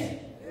lit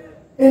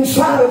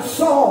inside of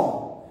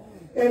Saul.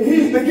 And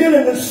he's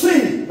beginning to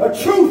see a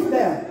truth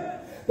now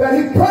that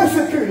he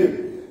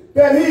persecuted,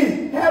 that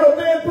he had a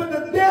man put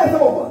to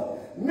death over.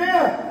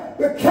 Now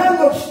the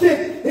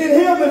candlestick in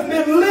him has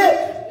been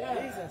lit.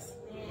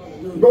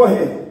 Go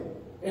ahead.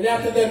 And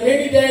after that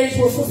many days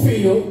were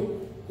fulfilled,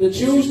 the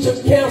Jews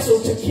took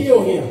counsel to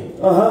kill him.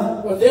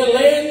 But their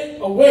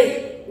laying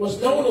await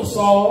was known of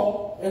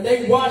Saul, and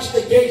they watched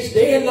the gates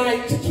day and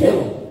night to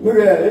kill him. Look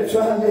at that. They're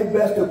trying their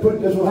best to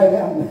put this right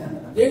out now.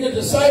 Then the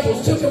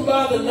disciples took him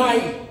by the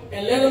night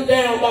and let him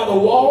down by the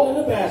wall in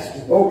a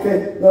basket.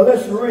 Okay, now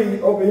let's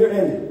read over here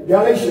in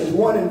Galatians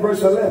 1 and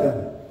verse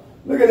 11.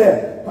 Look at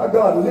that. How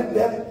God lit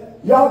that.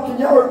 Y'all, can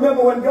y'all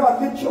remember when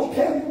God lit your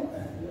candle?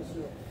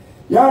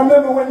 Y'all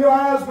remember when your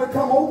eyes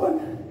become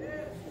open?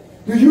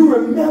 Do you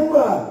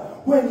remember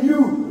when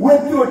you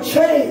went through a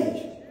change?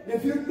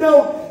 If you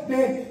don't,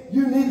 then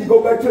you need to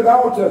go back to the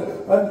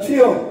altar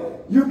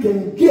until you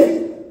can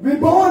get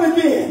reborn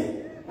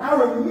again. I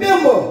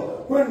remember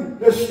when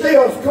the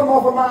scales come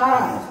off of my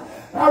eyes.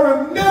 I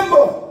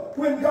remember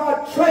when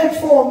God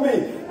transformed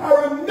me. I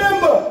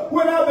remember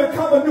when I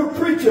become a new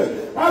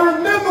creature. I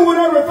remember when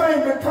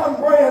everything become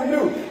brand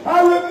new.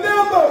 I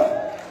remember.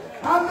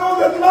 I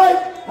know the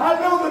night. I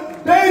know the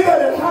day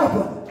that it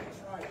happened.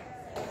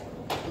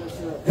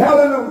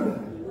 Hallelujah.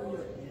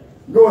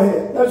 Go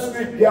ahead. Let's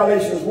read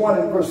Galatians 1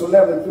 and verse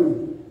 11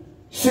 through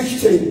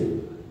 16.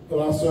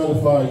 But I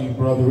certify you,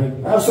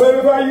 brethren. I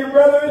certify you,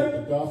 brethren.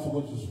 That the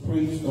gospel which is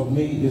preached of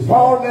me is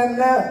Paul, and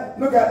now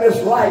look at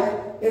this light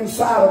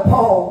inside of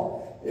Paul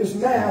is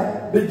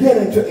now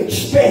beginning to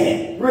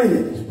expand. Read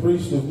it. It's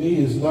preached of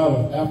me is not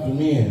of after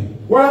men.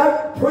 What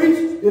I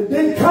preached, it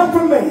didn't come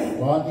from man.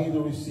 For I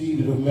neither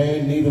received it of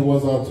man, neither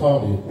was I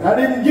taught it. I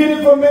didn't get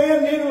it from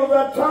man, neither was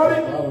I taught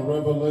it. By the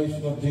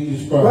revelation of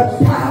Jesus But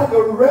Christ. by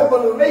the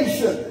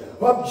revelation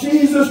of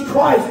Jesus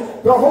Christ.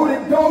 The Holy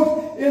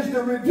Ghost is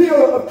the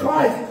revealer of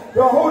Christ.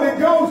 The Holy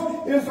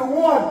Ghost is the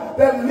one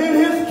that lit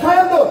his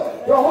candle.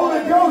 The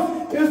Holy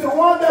Ghost is the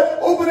one that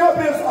opened up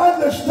his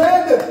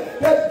understanding,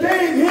 that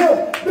gave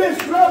him this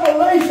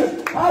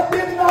revelation. I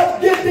did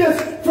not get this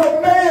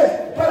from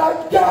man, but I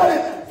got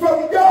it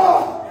from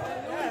God.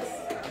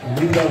 And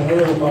you have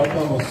heard of my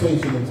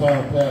conversation in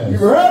time past. You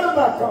heard of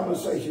my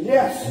conversation,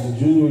 yes. In the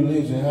Jew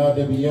religion, how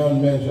that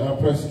beyond measure I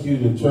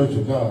persecuted the church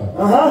of God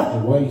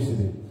and wasted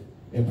it.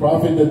 And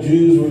profit the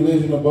Jews'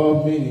 religion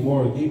above many,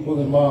 more equal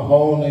in my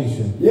whole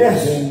nation.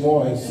 Yes. Being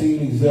more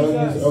exceeding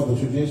zealous of the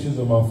traditions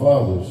of my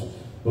fathers.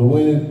 But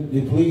when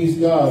it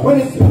pleased God,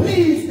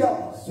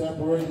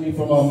 separated me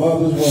from my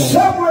mother's womb.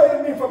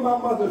 Separated me from my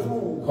mother's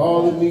womb.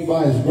 Calling me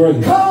by his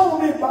grace.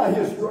 Called me by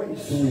his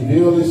grace. To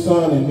reveal his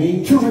son in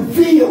me. To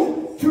reveal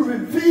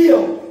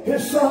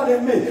his son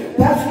in me.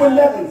 That's when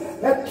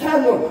that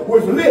candle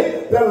was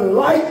lit. The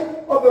light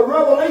of the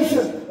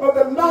revelation of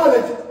the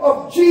knowledge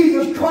of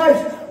Jesus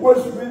Christ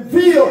was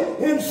revealed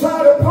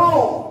inside of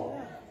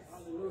Paul.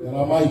 That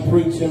I might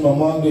preach him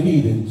among the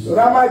heathens. That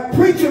I might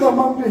preach him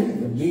among the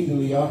heathens.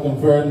 Immediately I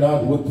conferred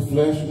not with the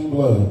flesh and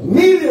blood.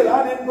 Immediately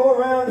I didn't go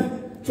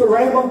around to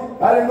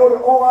Rhema. I didn't go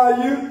to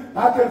OIU.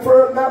 I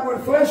conferred not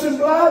with flesh and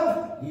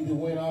blood. Neither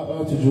went I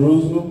up to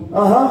Jerusalem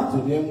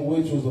to them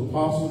which was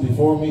apostles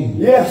before me.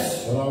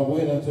 Yes. But I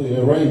went unto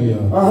Arabia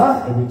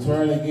and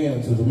returned again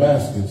unto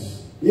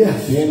Damascus.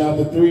 Yes. Then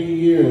after 3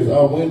 years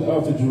I went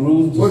up to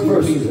Jerusalem. What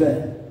verse is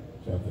that?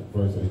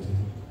 Verse 18.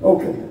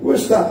 Okay, we'll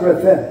stop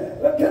right there.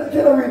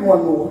 Can I read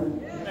one more?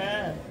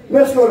 Amen.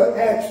 Let's go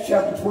to Acts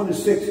chapter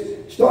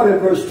 26, start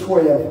at verse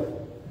 12.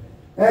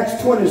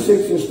 Acts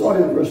 26 and start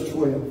at verse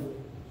 12.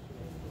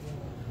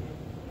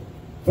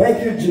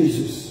 Thank you,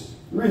 Jesus.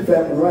 Read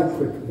that one right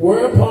quick.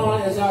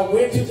 Whereupon, as I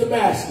went to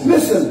Damascus.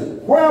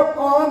 Listen.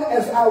 Whereupon,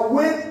 as I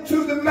went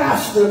to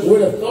Damascus.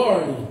 With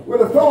authority.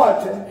 With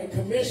authority. And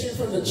commission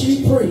from the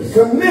chief priest.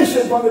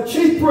 Commission from the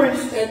chief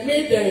priest. At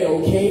midday,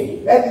 O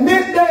king. At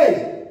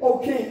midday, O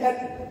king.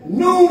 At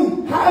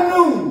noon, high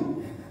noon.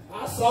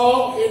 I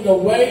saw in the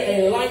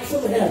way a light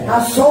from heaven.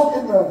 I saw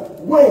in the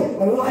way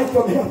a light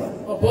from heaven.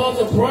 Above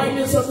the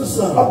brightness of the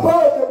sun.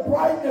 Above the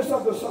brightness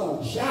of the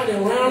sun.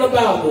 Shining round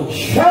about me.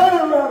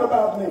 Shining round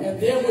about me. And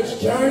them which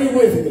journeyed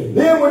with me.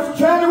 Them which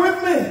journeyed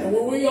with me. And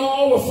when we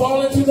all were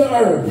fallen to the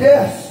earth.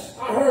 Yes.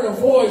 I heard a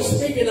voice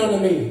speaking unto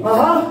me.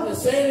 And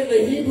saying in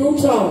the Hebrew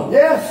tongue.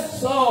 Yes.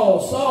 Saul,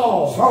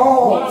 Saul.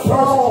 Saul, why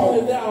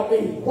persecutest thou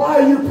me?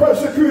 Why are you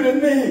persecuting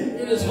me?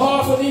 It is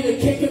hard for thee to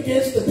kick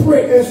against the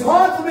prick. It's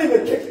hard for me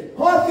to kick.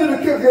 Hard for you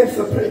to kick against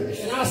the pricks.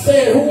 And I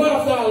said, who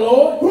art thou,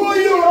 Lord? Who are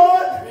you,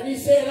 Lord? And he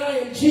said, I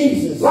am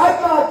Jesus. Light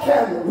my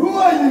candle. Who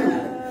are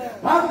you?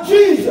 I'm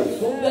Jesus.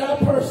 Whom thou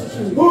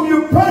persecute. Whom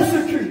you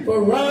persecute. But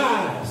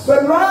rise.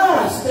 But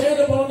rise.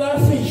 Stand upon thy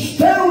feet.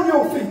 Stand on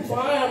your feet. For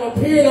I have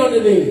appeared unto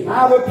thee.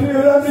 I have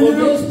appeared unto you. For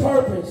this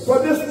purpose. For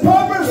this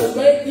purpose. To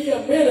make thee a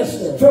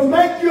minister. To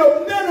make you a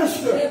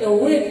minister. And a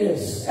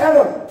witness. And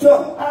I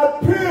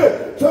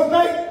appeared to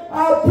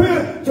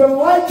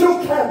light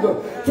your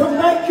candle. To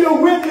make you a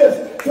witness.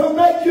 to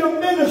make you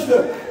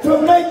minister,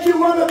 to make you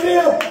one of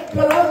them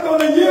that I'm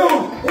going to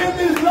use in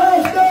these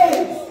last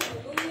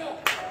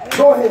days.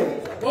 Go ahead.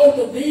 Both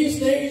of these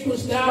things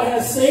which thou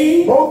hast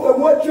seen, both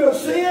of what you're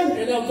seeing,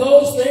 and of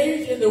those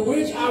things in the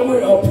which I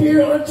will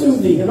appear unto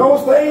thee, and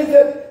those things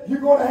that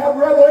you're going to have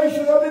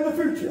revelation of in the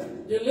future.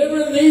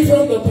 Delivering thee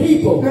from the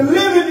people,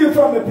 delivering you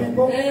from the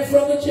people, and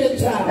from the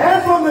Gentiles,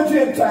 and from the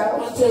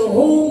Gentiles, unto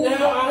whom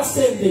now I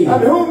send thee,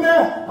 and whom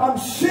now I'm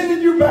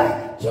sending you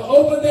back, to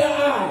open their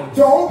eyes,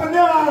 to open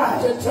their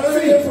eyes, to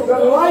turn see them from the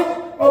light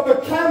of the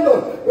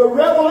candle, the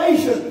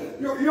revelation.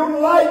 Your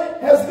light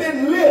has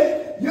been lit.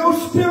 Your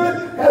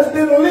spirit has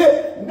been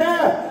lit.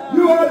 Now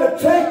you are to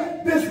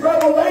take this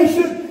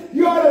revelation.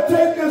 You are to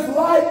take this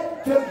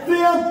light to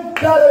them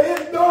that are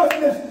in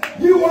darkness.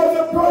 You are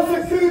the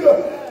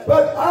persecutor.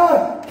 But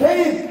I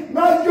came,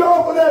 knocked you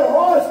off of that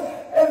horse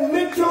and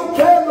lit your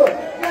candle.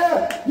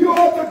 Now you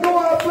ought to go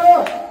out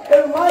there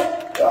and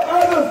light the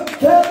other's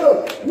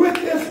candle with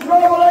this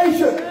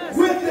revelation,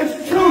 with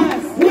this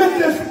truth, with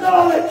this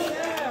knowledge.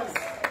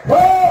 Oh,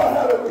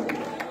 hallelujah.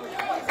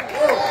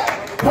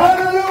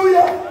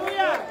 Hallelujah.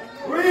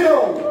 Read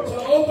on.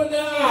 To open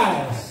their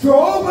eyes. To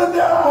open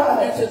their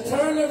eyes. And to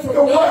turn them from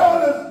the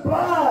world is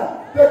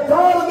blind. The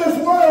God of this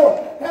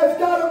world has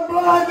got them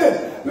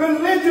blinded.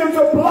 Religions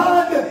are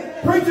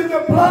blinded. Preachers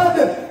are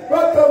blinded.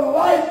 But the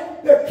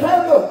light, the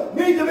candle,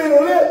 needs to be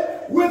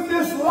lit with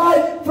this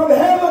light from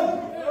heaven.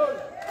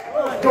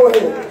 Go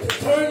ahead. To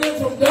turn them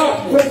from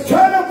darkness. To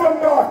turn them from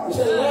darkness.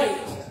 To light.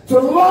 To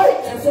light.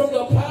 And from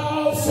the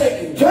power of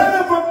Satan. Turn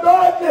them from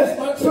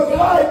darkness to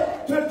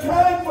light. To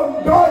turn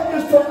from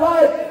darkness to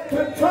light.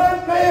 To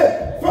turn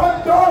men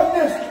from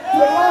darkness to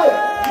light.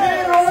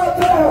 Men are out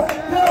there.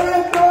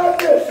 They're in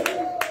darkness.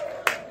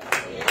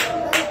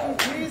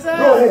 Go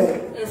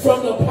ahead. And from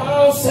the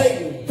power of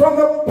Satan. From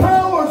the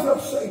powers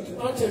of Satan.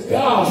 Unto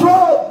God.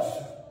 Drugs.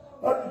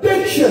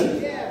 Addiction.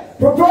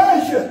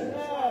 Perversion.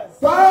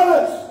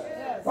 Violence.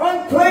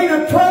 Unclean.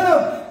 To turn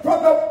them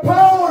from the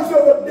powers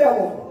of the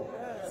devil.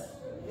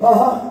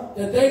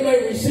 That they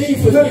may receive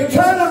To forgiveness.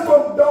 turn them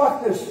from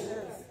darkness.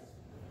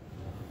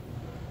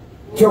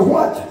 To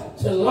what?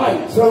 To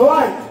light. To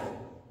light.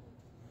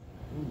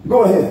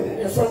 Go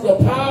ahead. And from the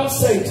power of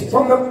Satan.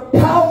 From the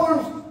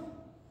powers,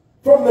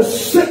 from the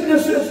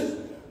sicknesses,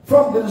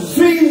 from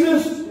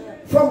diseases,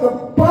 from the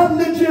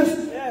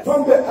bondages,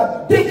 from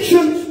the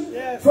addictions,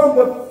 from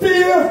the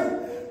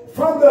fear,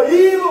 from the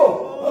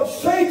evil of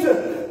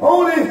Satan.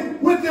 Only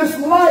with this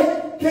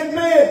light can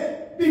man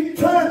be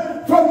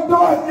turned from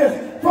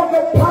darkness. From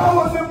the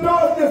powers of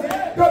darkness.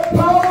 The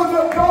powers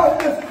of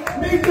darkness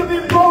need to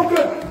be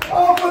broken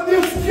off of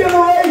this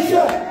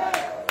generation.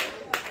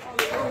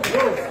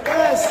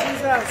 Yes,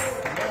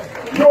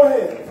 Jesus. Go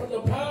ahead. From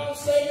the power of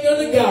Satan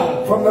unto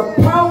God. From the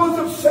powers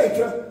of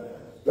Satan.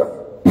 The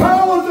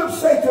powers of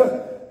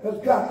Satan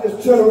has got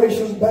this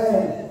generation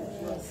bound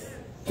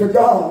to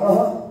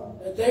God.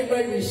 That they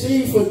may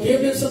receive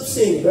forgiveness of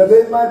sin. That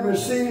they might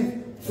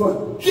receive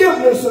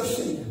forgiveness of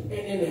sin.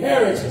 An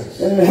inheritance.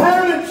 An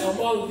inheritance.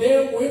 Among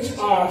them which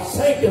are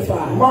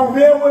sanctified. Among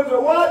them which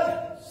are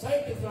what?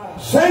 Sanctified.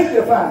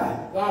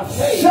 Sanctified. By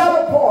faith.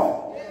 Set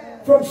apart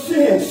from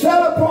sin.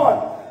 Set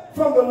apart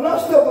from the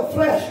lust of the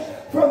flesh.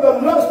 From the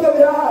lust of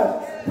the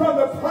eyes. From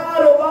the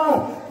pride of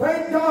life.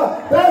 Thank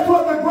God. That's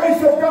what the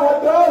grace of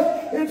God does.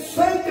 It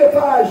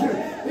sanctifies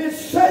you. It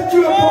sets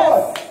you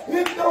apart.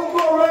 It don't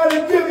go around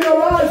and give you a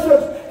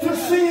license to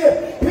sin.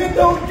 It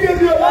don't give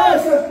you a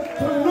license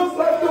to look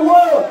like the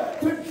world.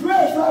 To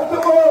dress like the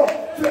world,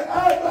 to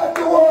act like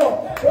the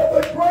world. But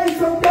the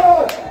grace of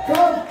God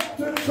comes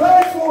to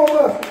transform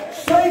us,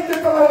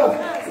 sanctify us.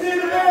 In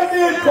the man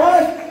in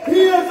Christ, he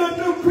is a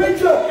new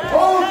creature.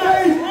 All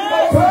things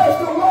are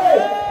passed away.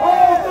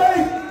 All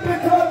things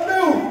become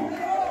new.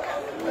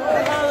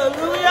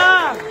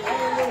 Hallelujah.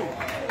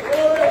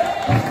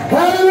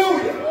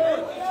 Hallelujah.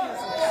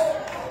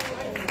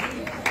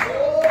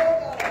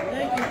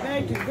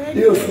 Thank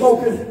you. You're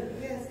smoking.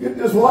 Get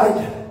this light.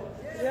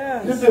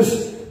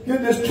 Yes.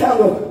 Get this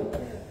candle.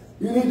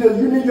 You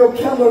need your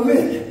candle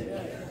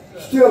lit.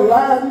 Still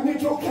lying, you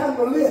need your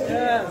candle lit.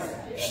 Yes.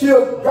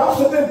 Still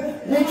gossiping,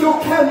 you need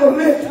your candle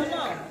lit.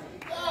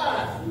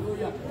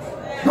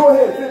 Go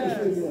ahead, finish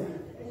with me.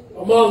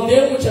 Among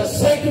them which are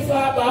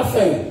sanctified by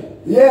faith.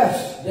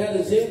 Yes. That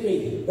is in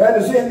me.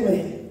 That is in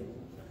me.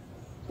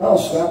 I'll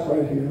stop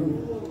right here.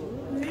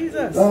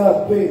 Jesus.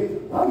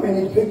 I may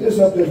need to pick this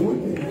up this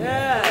weekend.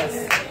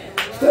 Yes.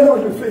 Stand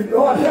on your feet.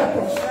 Lord, help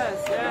us.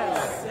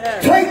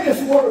 Yes. Take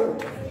this word.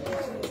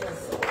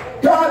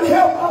 God,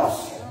 help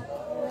us.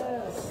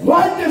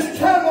 Light this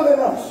candle in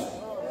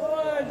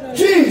us.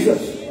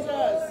 Jesus.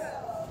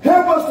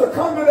 Help us to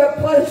come to that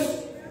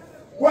place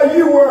where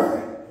you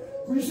were.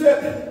 We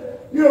said,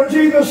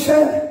 Jesus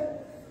said,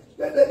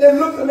 they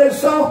looked and they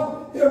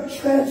saw him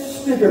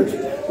transfigured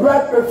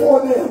right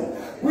before them.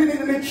 We need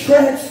to be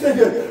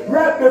transfigured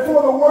right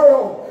before the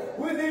world.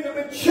 We need to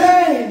be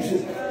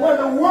changed when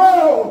the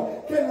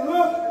world can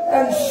look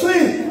and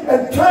see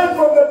and turn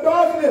from the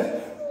darkness.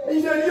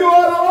 He said, you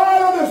are the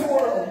light of this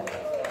world.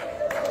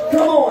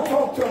 Come on,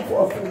 talk to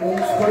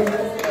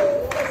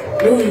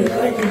Hallelujah.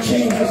 Thank you,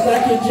 Jesus.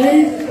 Thank you,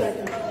 Jesus.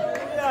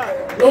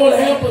 Thank you. Lord,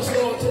 help us,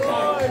 Lord,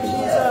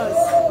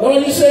 tonight.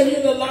 Lord, you said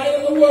you're the light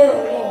of the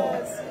world,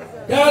 Lord.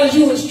 God, as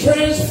you was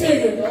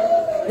transfigured,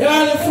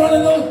 God, in front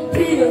of those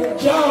Peter,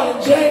 John,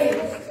 and James,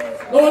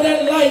 Lord,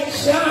 that light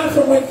shined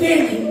from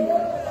within you.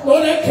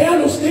 Lord, that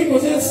candlestick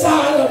was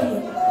inside of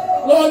you.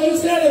 Lord, you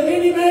said if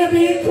any man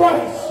be in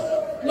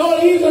Christ,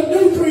 Lord, he's a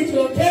new creature.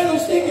 A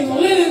candlestick is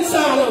lit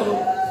inside of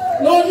him.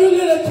 Lord, you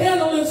lit a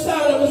candle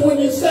inside of us when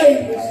you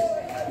saved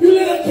us. You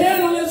lit a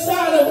candle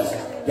inside of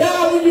us,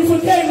 God, when you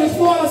forgave us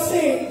for our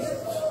sins.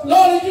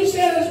 Lord, as you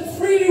said, as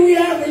freely we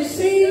have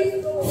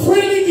received,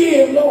 freely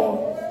give,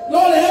 Lord.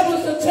 Lord, help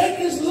us to take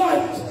this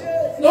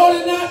light, Lord,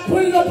 and not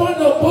put it up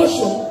under a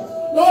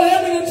bushel. Lord,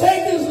 help me to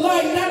take this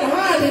light, not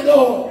hide it,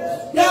 Lord.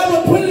 God,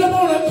 but put it up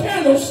on a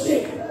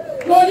candlestick.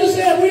 Lord, you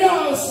said we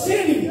are a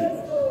city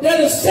that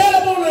is set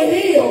up on a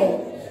hill,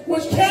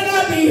 which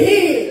cannot be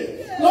hid.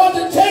 Lord,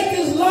 to take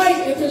this light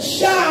and to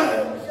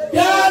shine,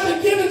 God,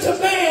 to give it to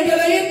man that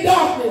are in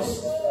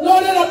darkness.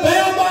 Lord, that are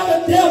bound by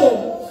the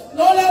devil.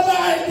 Lord,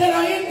 that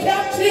are in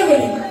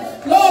captivity.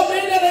 Lord,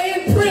 men that are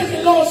in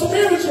prison, Lord,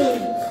 spiritually.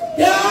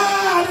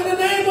 God, in the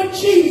name of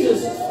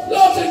Jesus,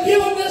 Lord, to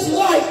give them this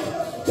light,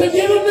 to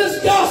give them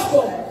this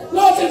gospel,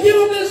 Lord, to give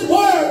them this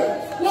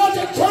word, Lord,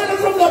 to turn them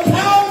from the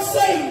power of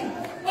Satan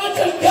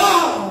unto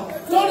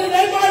God, Lord, that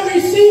they might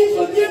receive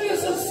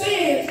forgiveness of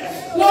sins.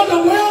 Lord,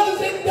 the world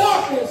is in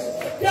darkness.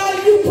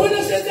 God, you put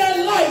us in that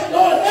light.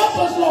 Lord, help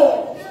us,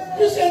 Lord.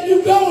 You said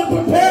you go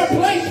and prepare a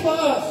place for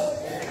us.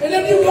 And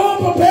if you go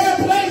and prepare a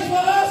place for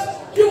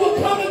us, you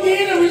will come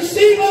again and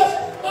receive us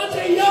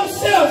unto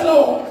yourself,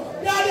 Lord.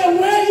 God, that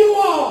where you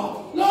are,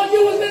 Lord,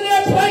 you was in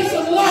that place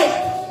of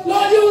light.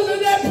 Lord, you was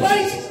in that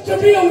place to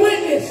be a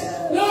witness.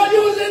 Lord,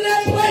 you was in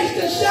that place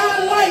to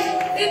shine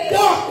light in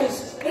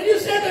darkness. And you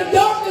said the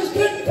darkness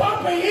couldn't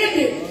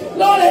comprehend it.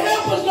 Lord,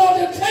 help us, Lord,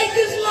 to take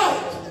this light,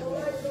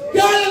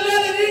 God, and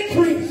let it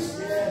increase.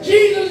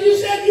 Jesus, you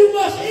said you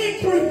must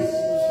increase,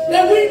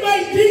 that we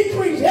may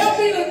decrease. Help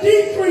me to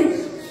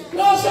decrease,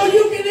 Lord, so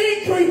you can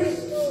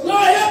increase.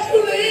 Lord, help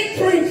you to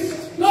increase.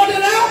 Lord,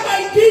 that I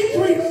may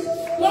decrease.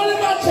 Lord,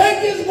 if I take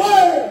this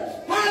word,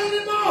 hide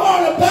it in my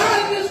heart,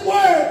 abide in this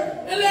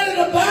word, and let it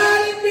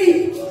abide in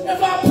me.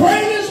 If I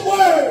pray this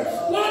word,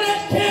 Lord,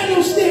 that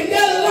candlestick,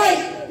 that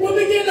light will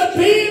begin to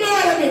beam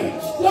out of me.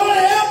 Lord,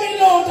 help me,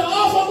 Lord, to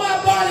offer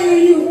my body to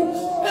you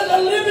as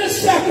a living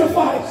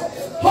sacrifice,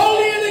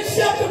 holy and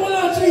acceptable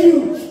unto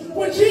you,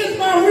 which is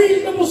my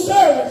reasonable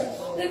service.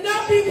 And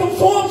not be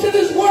conformed to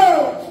this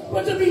world,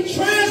 but to be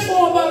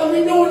transformed by the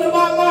renewing of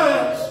my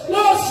mind.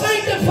 Lord,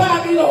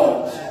 sanctify me,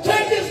 Lord.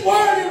 Take this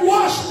word and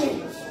wash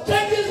me.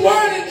 Take this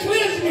word and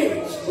cleanse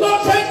me.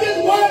 Lord, take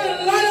this word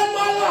and light up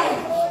my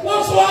life.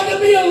 Lord, so I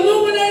can be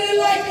illuminated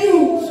like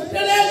you.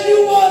 That as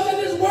you was in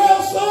this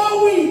world, so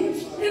are we.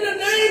 In the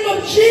name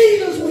of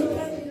Jesus, we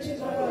thank you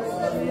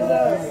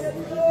tonight.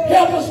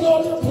 Help us,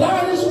 Lord, to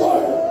apply this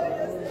word.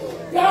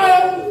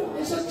 God,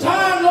 it's a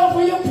time, Lord,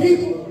 for your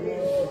people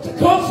to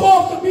come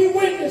forth to be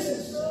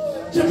witnesses,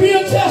 to be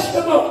a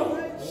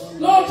testimony.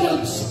 Lord,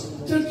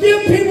 to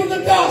give people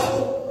the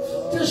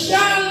gospel, to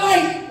shine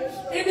light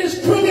in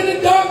this crooked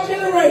and dark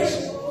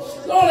generation.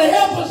 Lord,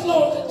 help us,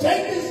 Lord, to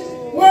take this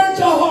word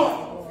to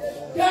heart,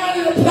 God,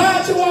 and apply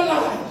it to our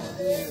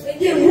lives and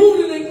get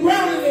rooted and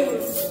grounded in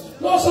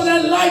it. Lord, so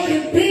that light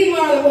can beam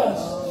out of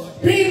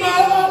us, beam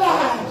out of our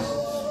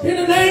lives. In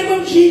the name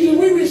of Jesus,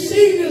 we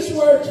receive this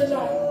word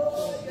tonight.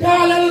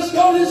 God, let us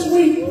go this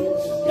week,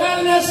 God,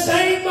 in that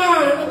same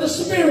mind of the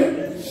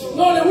Spirit,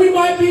 Lord, that we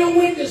might be a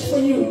witness for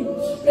you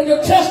and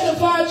to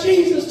testify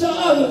Jesus to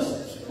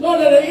others, Lord,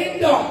 that are in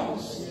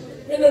darkness.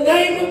 In the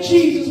name of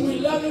Jesus, we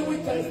love you, we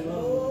thank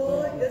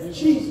you.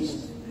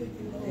 Jesus.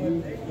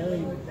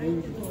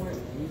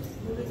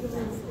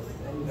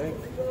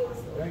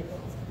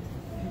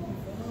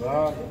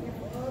 God.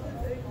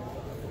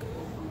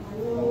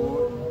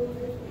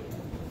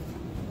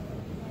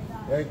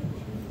 Thank you.